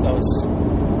ethos.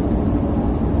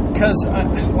 Because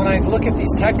when I look at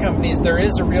these tech companies, there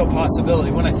is a real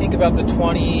possibility. When I think about the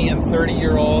 20 and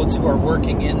 30-year-olds who are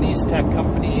working in these tech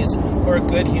companies, who are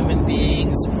good human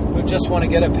beings, who just want to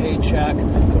get a paycheck,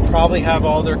 who probably have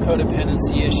all their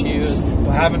codependency issues, who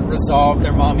haven't resolved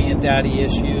their mommy and daddy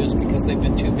issues because they've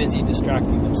been too busy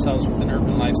distracting themselves with an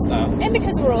urban lifestyle. And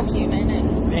because we're all human.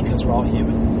 And because we're all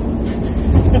human.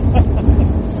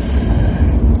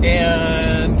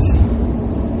 And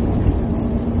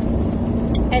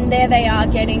there they are,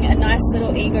 getting a nice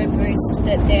little ego boost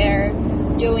that they're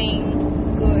doing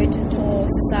good for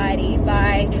society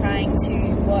by trying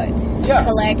to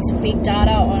collect big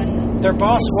data on their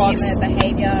boss consumer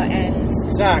behavior and...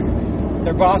 Exactly.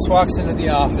 Their boss walks into the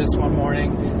office one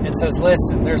morning and says,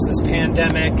 "Listen, there's this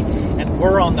pandemic and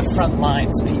we're on the front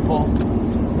lines, people.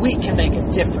 We can make a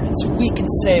difference. We can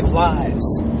save lives.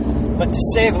 But to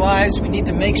save lives, we need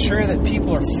to make sure that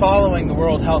people are following the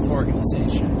World Health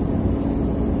Organization."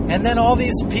 And then all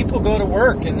these people go to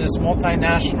work in this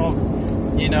multinational,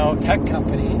 tech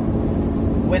company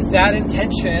with that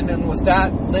intention and with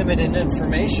that limited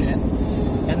information.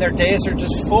 And their days are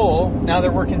just full. Now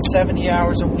they're working 70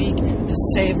 hours a week to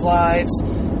save lives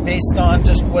based on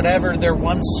just whatever their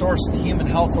one source, the Human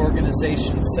Health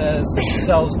Organization,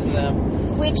 sells to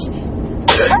them. Which,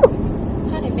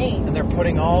 pardon me, mean? And they're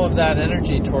putting all of that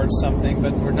energy towards something,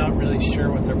 but we're not really sure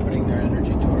what they're putting their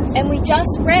energy towards. And we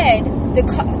just read the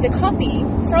copy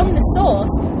from the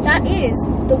source that is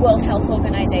the World Health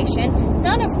Organization,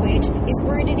 none of which is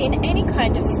rooted in any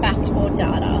kind of fact or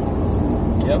data.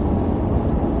 Yep.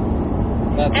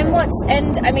 That's And right.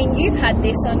 I mean, you've had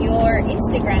this on your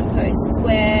Instagram posts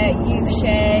where you've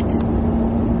shared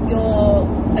your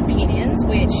opinions,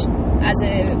 which as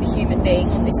a human being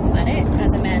on this planet,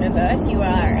 as a man of Earth, you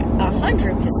are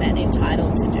 100%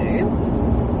 entitled to do.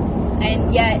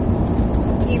 And yet,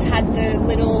 you've had the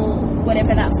little,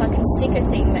 whatever that fucking sticker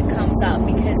thing that comes up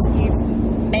because you've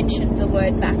mentioned the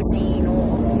word vaccine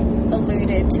or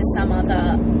alluded to some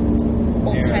other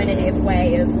alternative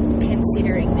way of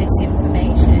considering this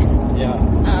information. Yeah.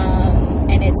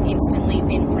 And it's instantly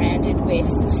been branded with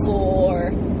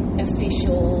for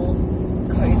official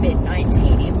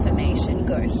COVID-19 information,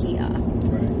 go here.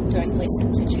 Right. Don't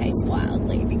listen to Chase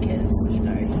Wildly because, he's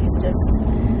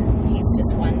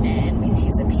just one man with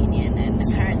his opinion and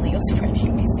apparently you're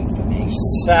spreading misinformation.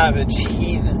 Savage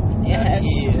heathen. Yes. That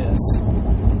he is.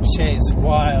 Chase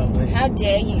Wildly. How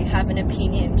dare you have an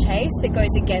opinion, Chase, that goes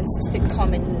against the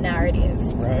common narrative?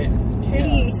 Right. Who do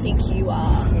you think you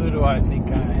are? Who do I think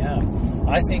I am?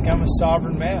 I think I'm a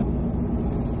sovereign man.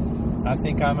 I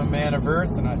think I'm a man of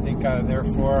earth, and I think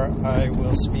therefore I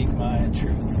will speak my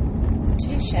truth.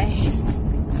 Touche.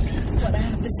 That's what I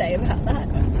have to say about that.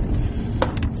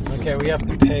 Okay, we have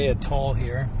to pay a toll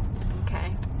here.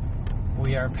 Okay.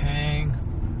 We are paying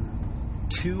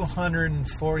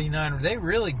 $249. They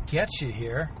really get you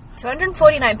here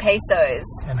 249 pesos.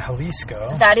 in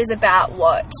Jalisco. That is about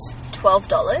what?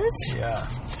 $12? Yeah.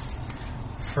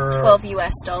 For 12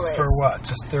 US dollars. For what?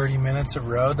 Just 30 minutes of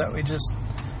road that we just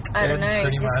I don't did, know. Is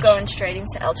pretty this much? going straight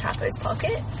into El Chapo's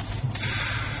pocket?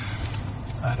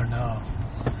 I don't know.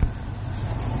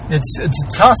 It's a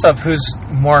toss-up who's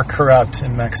more corrupt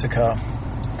in Mexico,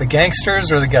 the gangsters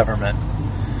or the government.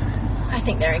 I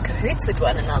think they're in cahoots with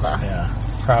one another. Yeah,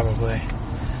 probably.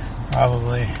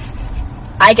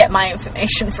 I get my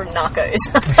information from narcos.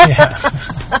 Yeah.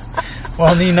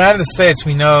 Well, in the United States,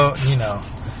 we know,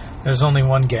 there's only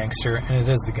one gangster, and it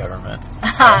is the government.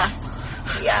 So.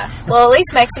 Yeah. Well, at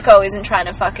least Mexico isn't trying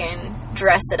to fucking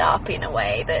dress it up in a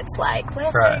way that's like, we're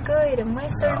Right. so good and we're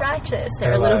so No. righteous.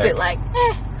 They're They're a little like- bit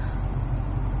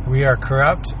like, We are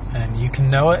corrupt, and you can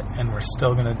know it, and we're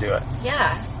still going to do it.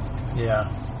 yeah. Yeah.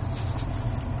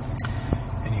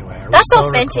 Anyway, are we That's still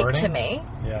authentic recording? to me.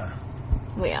 Yeah.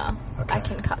 We are. Okay. I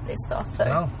can cut this off though.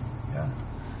 Oh, yeah.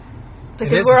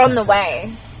 Because is we're on the authentic.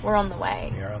 way. We're on the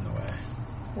way. We are on the way.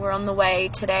 We're on the way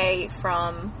today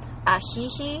from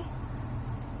Ajijic,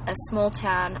 a small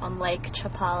town on Lake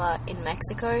Chapala in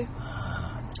Mexico,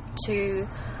 to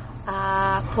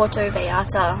Puerto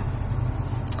Vallarta,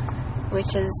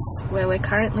 which is where we're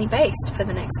currently based for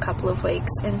the next couple of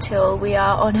weeks until we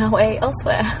are on our way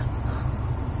elsewhere.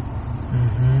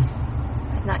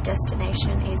 Mm-hmm. And that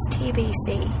destination is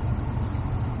TBC.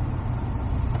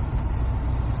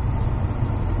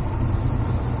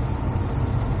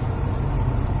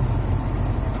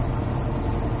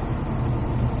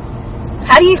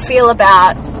 How do you feel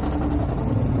about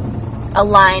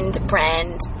aligned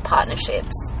brand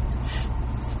partnerships?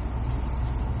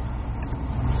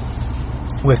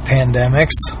 With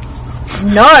pandemics.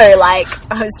 No, like,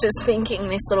 I was just thinking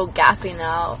this little gap in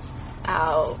our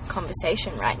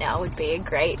conversation right now would be a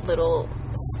great little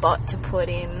spot to put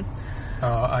in.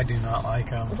 Oh, I do not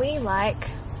like them. We like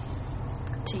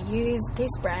to use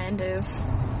this brand of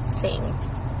thing.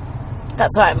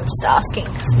 That's why I'm just asking,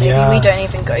 'cause maybe Yeah. we don't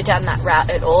even go down that route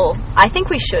at all. I think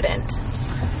we shouldn't.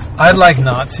 I'd like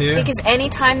not to. Because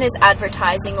anytime there's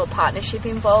advertising or partnership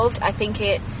involved, I think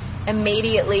it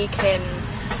immediately can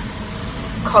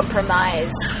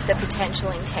compromise the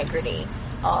potential integrity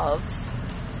of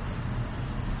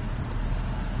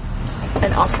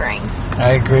an offering.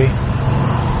 I agree.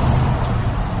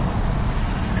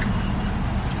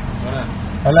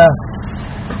 Hola.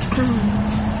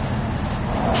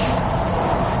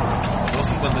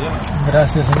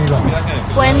 Gracias, amigo.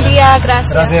 Buen día,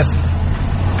 gracias. Gracias.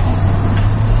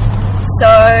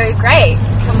 So, great.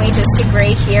 Can we just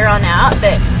agree here on out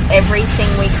that everything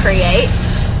we create,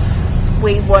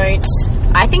 we won't...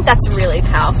 I think that's a really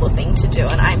powerful thing to do,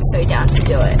 and I'm so down to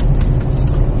do it.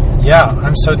 Yeah,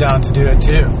 I'm so down to do it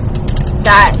too.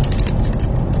 That...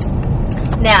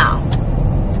 Now,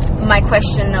 my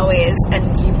question though is,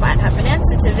 and you might have an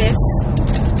answer to this,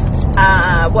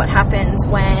 what happens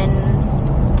when,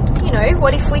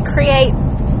 what if we create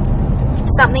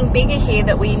something bigger here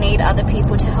that we need other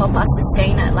people to help us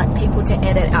sustain it, like people to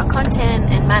edit our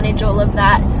content and manage all of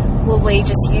that? Will we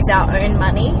just use our own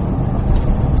money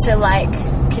to like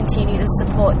continue to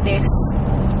support this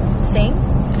thing?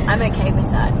 I'm okay with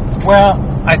that. Well,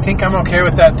 I think I'm okay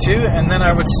with that too. And then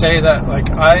I would say that,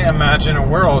 like, I imagine a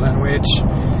world in which,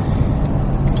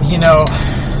 you know,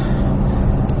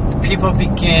 people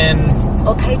begin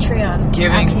Or Patreon,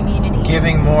 our community.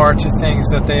 giving more to things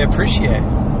that they appreciate.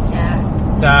 Yeah.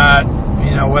 That,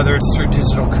 you know, whether it's through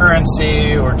digital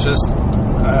currency or just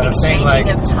thing like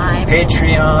Exchanging of time.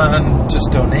 Patreon, just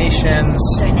donations.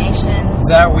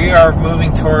 That we are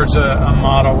moving towards a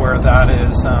model where that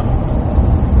is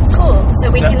cool.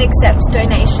 So we can accept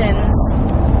donations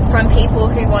from people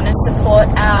who want to support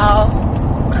our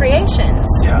creations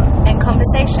and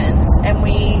conversations, and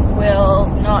we will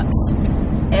not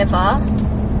ever,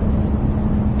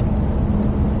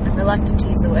 I'm reluctant to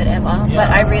use the word ever,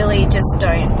 but I really just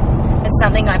don't, it's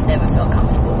something I've never felt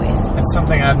comfortable with. It's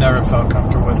something I've never felt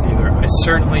comfortable with either. I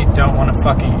certainly don't want to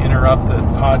fucking interrupt the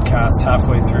podcast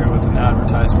halfway through with an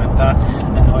advertisement. That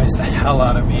annoys the hell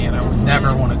out of me, and I would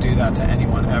never want to do that to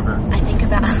anyone ever. I think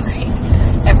about like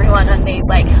everyone on these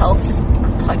like health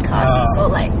podcasts or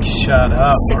like shut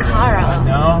up, Sakara,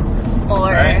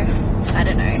 or right? I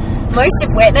don't know. Most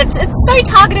of where it's so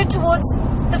targeted towards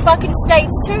the fucking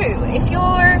states too. If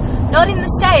you're not in the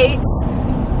states,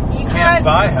 you can't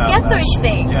get those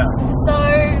things. Yeah. So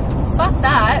fuck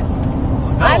that.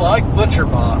 I like Butcher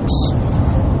Box.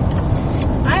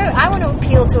 I want to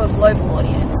appeal to a global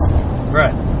audience.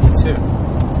 Right. Me too.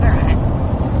 All right.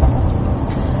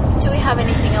 Do we have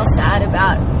anything else to add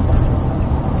about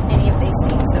any of these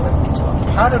things that we've been talking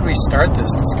about? How did we start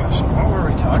this discussion? What were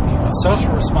we talking about?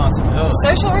 Social responsibility.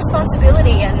 Social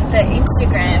responsibility and the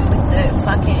Instagram with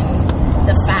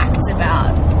the facts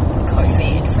about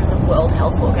COVID from the World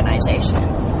Health Organization.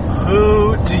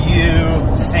 Who do you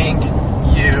think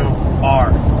you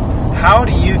are? How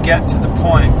do you get to the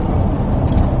point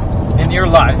in your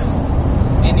life,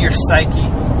 in your psyche,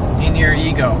 in your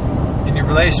ego, in your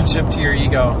relationship to your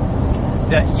ego,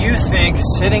 that you think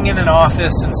sitting in an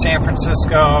office in San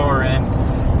Francisco or in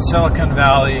Silicon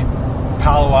Valley,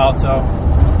 Palo Alto,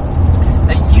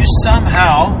 that you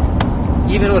somehow,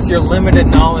 even with your limited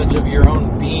knowledge of your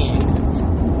own being,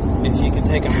 if you can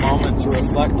take a moment to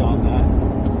reflect on that,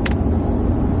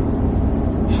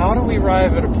 how do we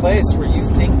arrive at a place where you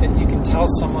think that you can tell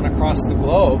someone across the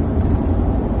globe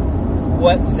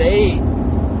what they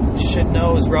should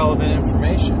know is relevant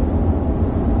information?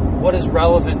 What is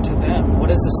relevant to them? What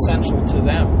is essential to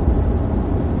them?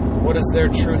 What is their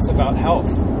truth about health?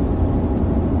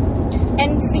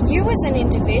 And for you as an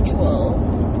individual,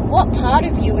 what part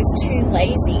of you is too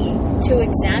lazy to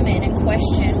examine and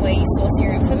question where you source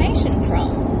your information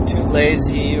from? Too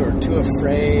lazy or too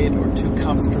afraid or too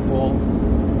comfortable?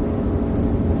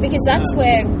 Because that's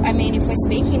where, I mean, if we're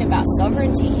speaking about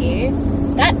sovereignty here,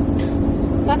 that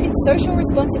fucking social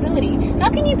responsibility.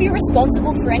 How can you be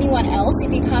responsible for anyone else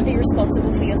if you can't be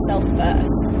responsible for yourself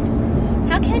first?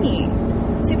 How can you?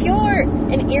 So if you're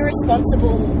an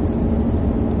irresponsible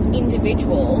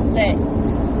individual that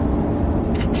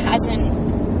hasn't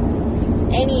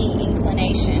any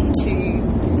inclination to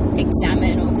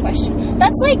examine or question,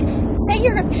 that's like, say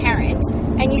you're a parent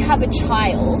and you have a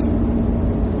child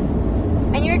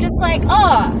and you're just like,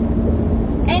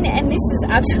 and this has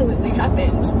absolutely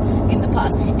happened in the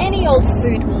past. Any old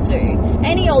food will do.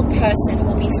 Any old person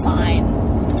will be fine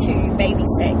to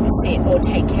babysit or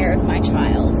take care of my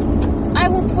child. I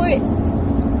will put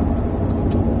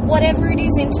whatever it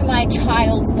is into my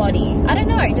child's body. I don't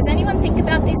know. Does anyone think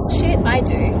about this shit? I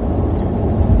do.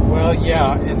 Well,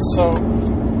 yeah, and so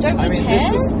don't we care?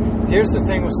 Here's the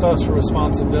thing with social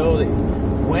responsibility.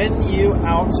 When you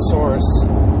outsource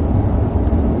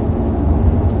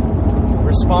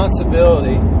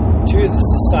responsibility to the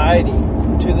society,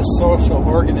 to the social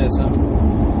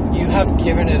organism, you have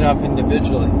given it up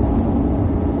individually.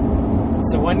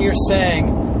 So when you're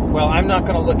saying, well, I'm not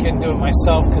going to look into it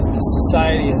myself because the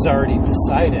society has already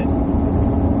decided,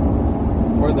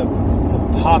 or the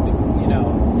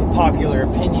popular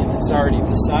opinion has already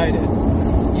decided,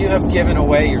 you have given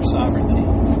away your sovereignty.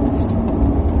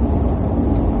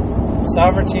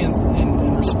 Sovereignty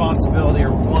and responsibility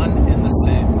are one and the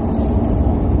same.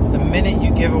 The minute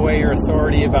you give away your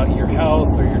authority about your health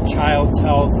or your child's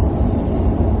health,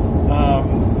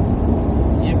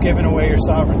 you've given away your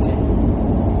sovereignty.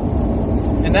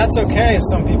 And that's okay if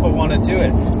some people want to do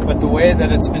it, but the way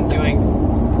that it's been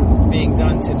being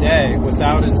done today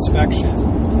without inspection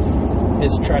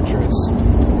is treacherous.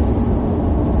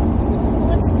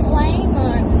 Well, it's playing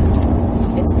on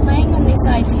it's playing on this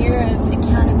idea of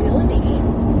accountability.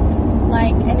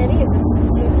 Like, and it is,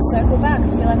 it's to circle back. I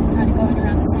feel like I'm kind of going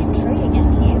around the same tree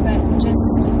again here, but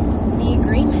just the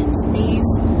agreement, these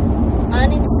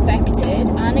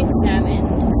uninspected,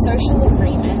 unexamined social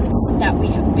agreements that we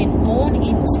have been born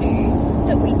into,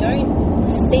 that we don't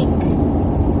think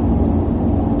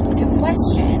to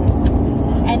question,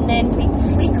 and then we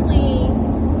quickly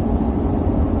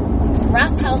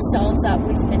wrap ourselves up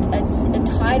with a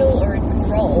title or a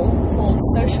role called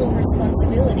social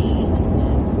responsibility,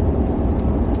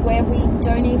 where we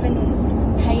don't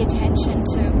even pay attention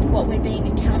to what we're being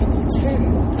accountable to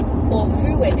or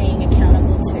who we're being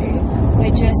accountable to.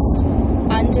 We're just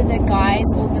under the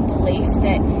guise or the belief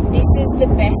that this is the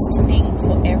best thing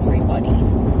for everybody,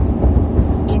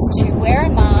 is to wear a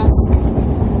mask,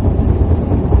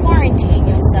 quarantine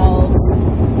yourselves,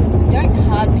 don't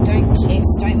hug, don't kiss,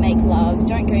 don't make love,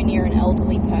 don't go near an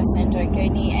elderly person, don't go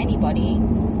near anybody,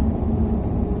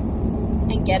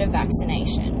 and get a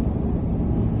vaccination.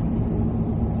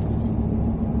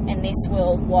 And this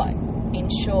will, what?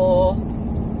 Ensure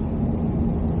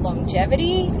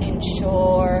longevity,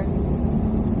 ensure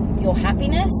your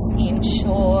happiness,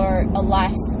 ensure a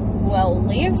life well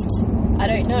lived. I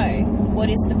don't know. What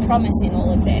is the promise in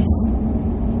all of this?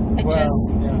 It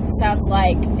sounds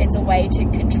like it's a way to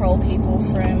control people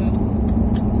from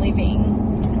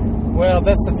living. Well,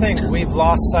 that's the thing. We've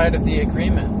lost sight of the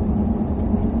agreement.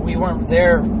 We weren't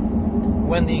there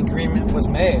when the agreement was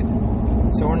made.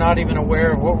 So we're not even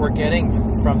aware of what we're getting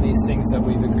from these things that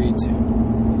we've agreed to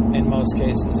in most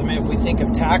cases. I mean, if we think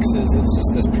of taxes, it's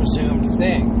just this presumed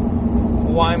thing.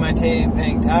 Why am I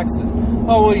paying taxes?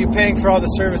 Oh, well, you're paying for all the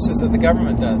services that the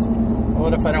government does. Well,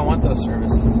 what if I don't want those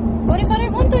services? What if I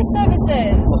don't want those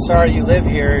services? Well, sorry, you live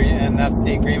here, and that's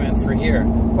the agreement for here.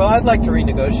 Well, I'd like to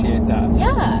renegotiate that.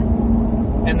 Yeah.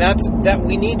 And that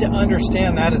we need to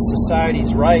understand that as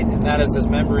society's right, and that is, as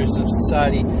members of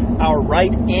society, our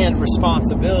right and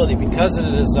responsibility. Because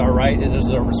it is our right, it is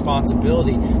our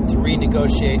responsibility to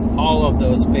renegotiate all of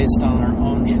those based on our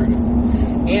own truth.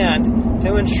 And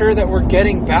to ensure that we're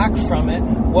getting back from it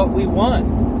what we want.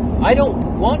 I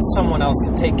don't want someone else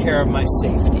to take care of my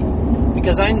safety,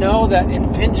 because I know that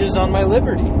impinges on my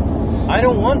liberty. I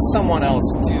don't want someone else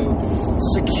to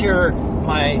secure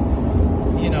my,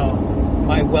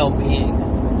 my well-being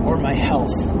or my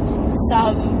health.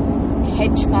 Some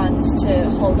hedge fund to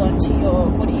hold on to your,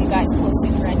 what do you guys call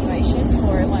superannuation?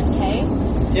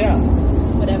 401k? Yeah.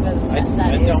 Whatever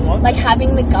that I is. don't want like that.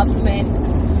 having the government.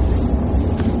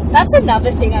 That's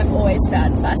another thing I've always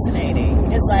found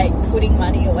fascinating, is like putting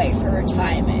money away for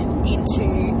retirement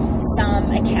into some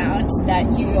account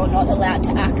that you are not allowed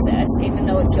to access, even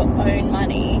though it's your own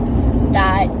money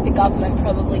that the government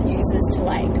probably uses to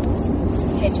like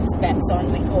hedge its bets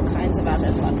on with all kinds of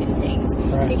other fucking things.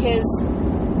 Right. Because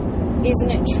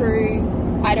isn't it true?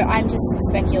 I'm just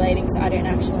speculating, so I don't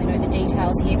actually know the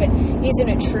details here. But isn't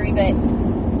it true that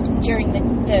during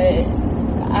the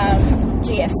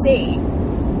GFC,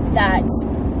 that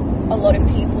a lot of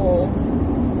people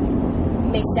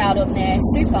missed out on their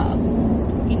super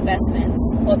investments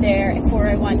or their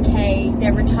 401k,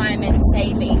 their retirement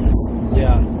savings?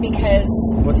 Yeah. Because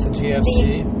what's the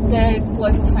GFC? The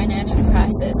global financial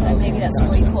crisis. So maybe that's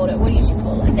what you called it. What did you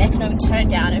call it? The economic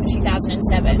turndown of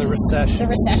 2007. The recession. The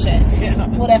recession. Yeah.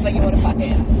 Whatever you want to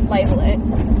fucking label it.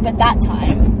 But that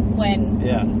time when...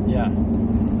 Yeah.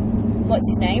 What's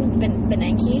his name?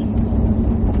 Bernanke?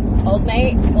 Old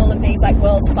mate? All of these like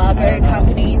Wells Fargo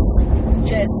companies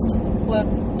just were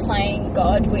playing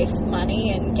God with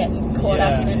money and getting caught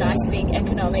up in a nice big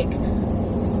economic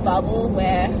bubble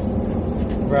where...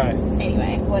 Right.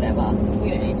 Anyway, whatever. We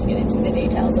don't need to get into the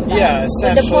details of that. Yeah,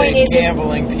 essentially but the point is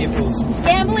gambling people's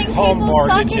home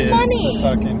mortgages.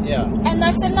 Fucking money. And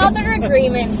that's another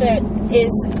agreement that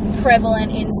is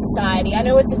prevalent in society. I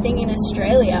know it's a thing in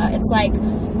Australia. It's like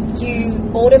you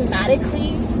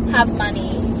automatically have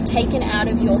money taken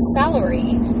out of your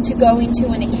salary to go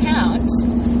into an account,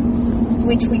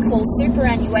 which we call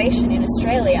superannuation in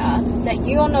Australia, that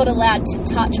you are not allowed to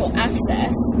touch or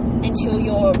access until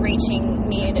you're reaching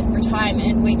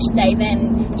mid-retirement, which they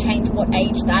then change what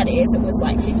age that is. It was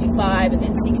like 55 and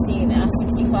then 60 and now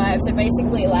 65. So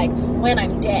basically, like, when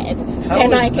I'm dead, then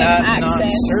I can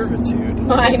access non-servitude?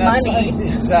 my money. Like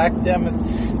the exact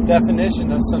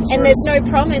definition of some sort and there's no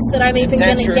promise that I'm even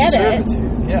going to get servitude.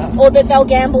 it. Yeah. Or that they'll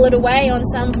gamble it away on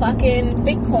some fucking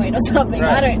Bitcoin or something.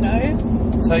 Right. I don't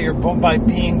know. So you're by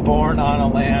being born on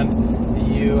a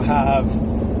land, you have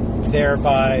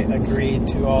thereby agreed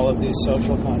to all of these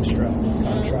social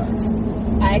contracts.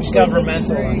 I actually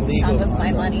Governmental withdrew and legal some of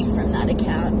my contracts. money from that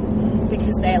account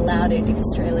because they allowed it in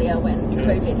Australia when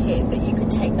COVID hit, that you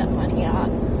could take that money out.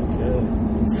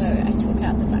 So I took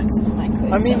out the maximum I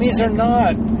could. I mean, these are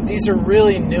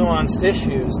really nuanced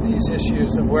issues, these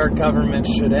issues of where government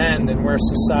should end and where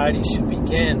society should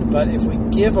begin. But if we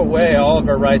give away all of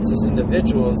our rights as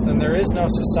individuals, then there is no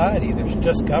society, there's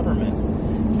just government.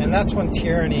 And that's when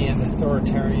tyranny and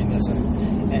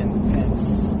authoritarianism and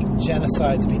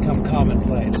genocides become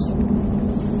commonplace.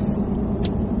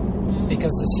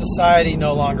 Because the society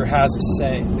no longer has a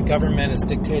say. The government is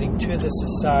dictating to the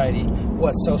society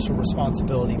what social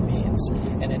responsibility means,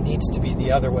 and it needs to be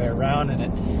the other way around. And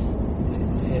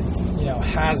it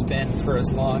has been for as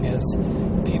long as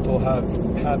people have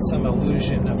had some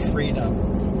illusion of freedom.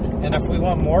 And if we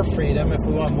want more freedom, if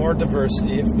we want more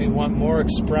diversity, if we want more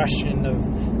expression of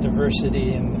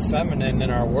diversity in the feminine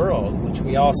in our world, which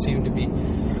we all seem to be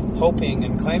hoping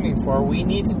and claiming for, we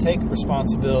need to take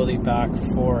responsibility back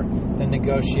for the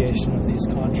negotiation of these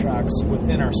contracts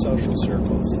within our social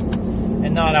circles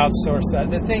and not outsource that.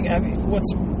 The thing,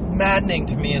 what's maddening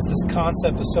to me is this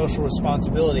concept of social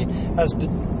responsibility has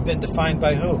been defined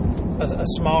by who? A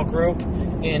small group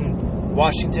in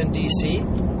Washington, D.C.,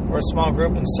 or a small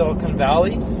group in Silicon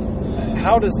Valley?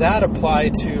 How does that apply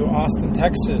to Austin,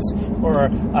 Texas, or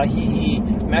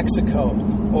Ajijic, Mexico,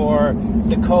 or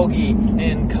the Kogi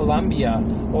in Colombia?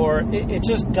 Or it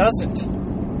just doesn't.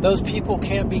 Those people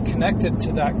can't be connected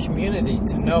to that community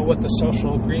to know what the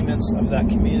social agreements of that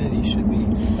community should be.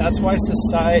 That's why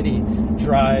society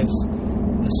drives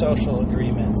the social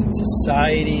agreements, and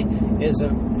society is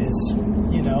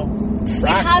fractal. We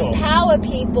have power,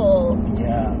 people.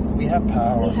 Yeah, we have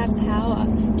power. We have power.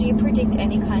 Do you predict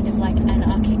any kind of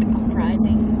anarchic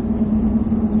uprising?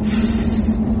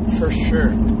 For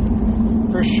sure.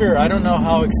 I don't know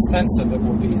how extensive it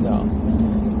will be, though.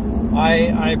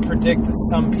 I predict that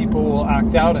some people will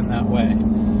act out in that way.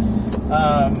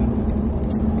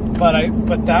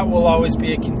 But that will always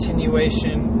be a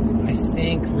continuation, I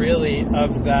think, really,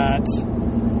 of that.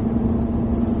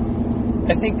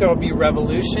 I think there will be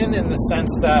revolution in the sense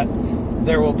that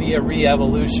there will be a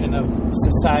re-evolution of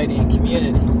society and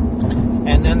community.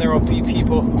 And then there will be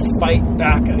people who fight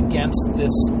back against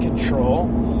this control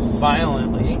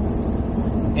violently.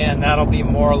 And that'll be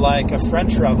more like a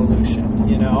French Revolution,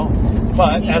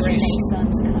 But as we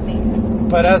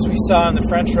saw in the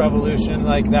French Revolution,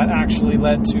 that actually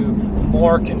led to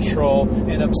more control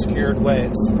in obscured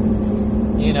ways.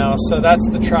 So that's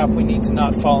the trap we need to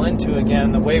not fall into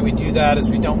again. The way we do that is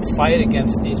we don't fight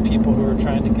against these people who are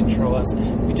trying to control us.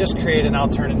 We just create an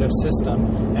alternative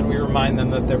system, and we remind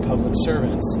them that they're public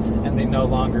servants and they no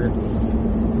longer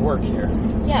work here.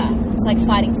 Yeah, it's like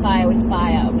fighting fire with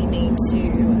fire. We need to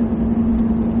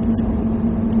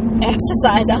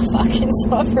exercise our fucking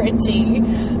sovereignty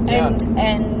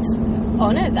and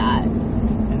honor that.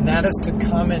 And that is to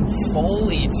come in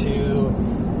fully to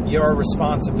your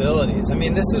responsibilities. I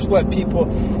mean, this is what people,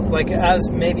 as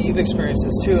maybe you've experienced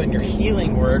this too in your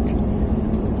healing work,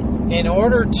 in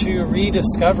order to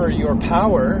rediscover your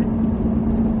power,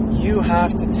 you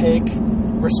have to take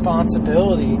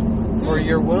responsibility for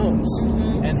your wounds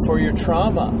and for your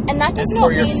trauma and that does and not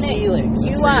for your mean feelings that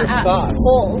you and for are your at thoughts.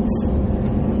 fault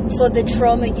for the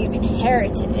trauma you've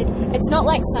inherited. It's not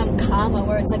like some karma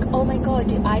where it's like, oh my god,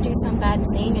 did I do some bad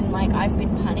thing and I've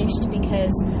been punished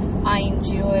because I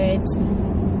endured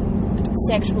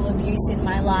sexual abuse in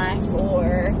my life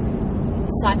or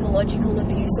psychological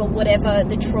abuse or whatever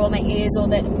the trauma is, or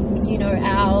that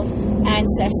our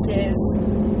ancestors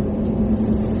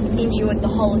endured the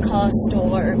Holocaust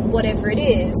or whatever it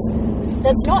is.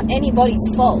 That's not anybody's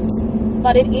fault,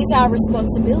 but it is our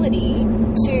responsibility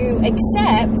to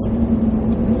accept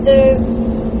the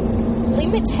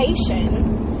limitation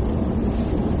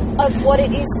of what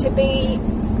it is to be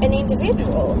an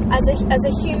individual as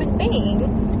a human being,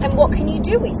 and what can you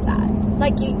do with that?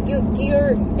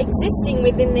 You're existing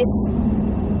within this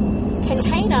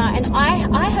container, and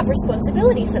I have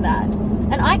responsibility for that,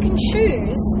 and I can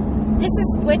choose. This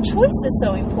is where choice is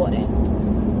so important.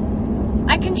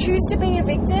 I can choose to be a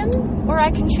victim, or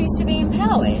I can choose to be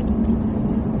empowered.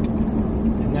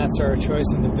 And that's our choice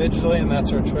individually, and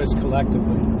that's our choice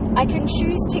collectively. I can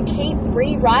choose to keep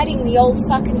rewriting the old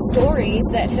fucking stories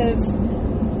that have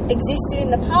existed in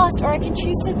the past, or I can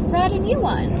choose to write a new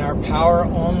one. And our power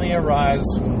only arrives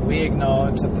when we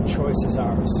acknowledge that the choice is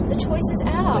ours. The choice is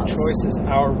ours. The choice is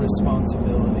our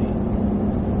responsibility.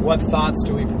 What thoughts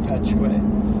do we perpetuate?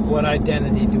 What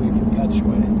identity do we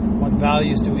perpetuate? What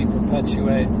values do we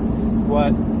perpetuate?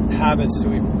 What habits do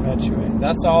we perpetuate? perpetuate.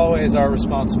 That's always our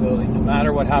responsibility, no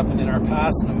matter what happened in our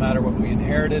past, no matter what we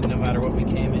inherited, no matter what we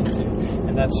came into.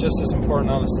 And that's just as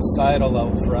important on a societal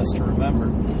level for us to remember.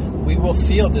 We will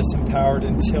feel disempowered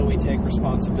until we take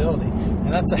responsibility.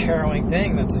 And that's a harrowing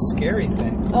thing. That's a scary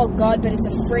thing. Oh, God, but it's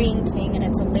a freeing thing and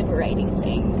it's a liberating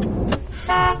thing.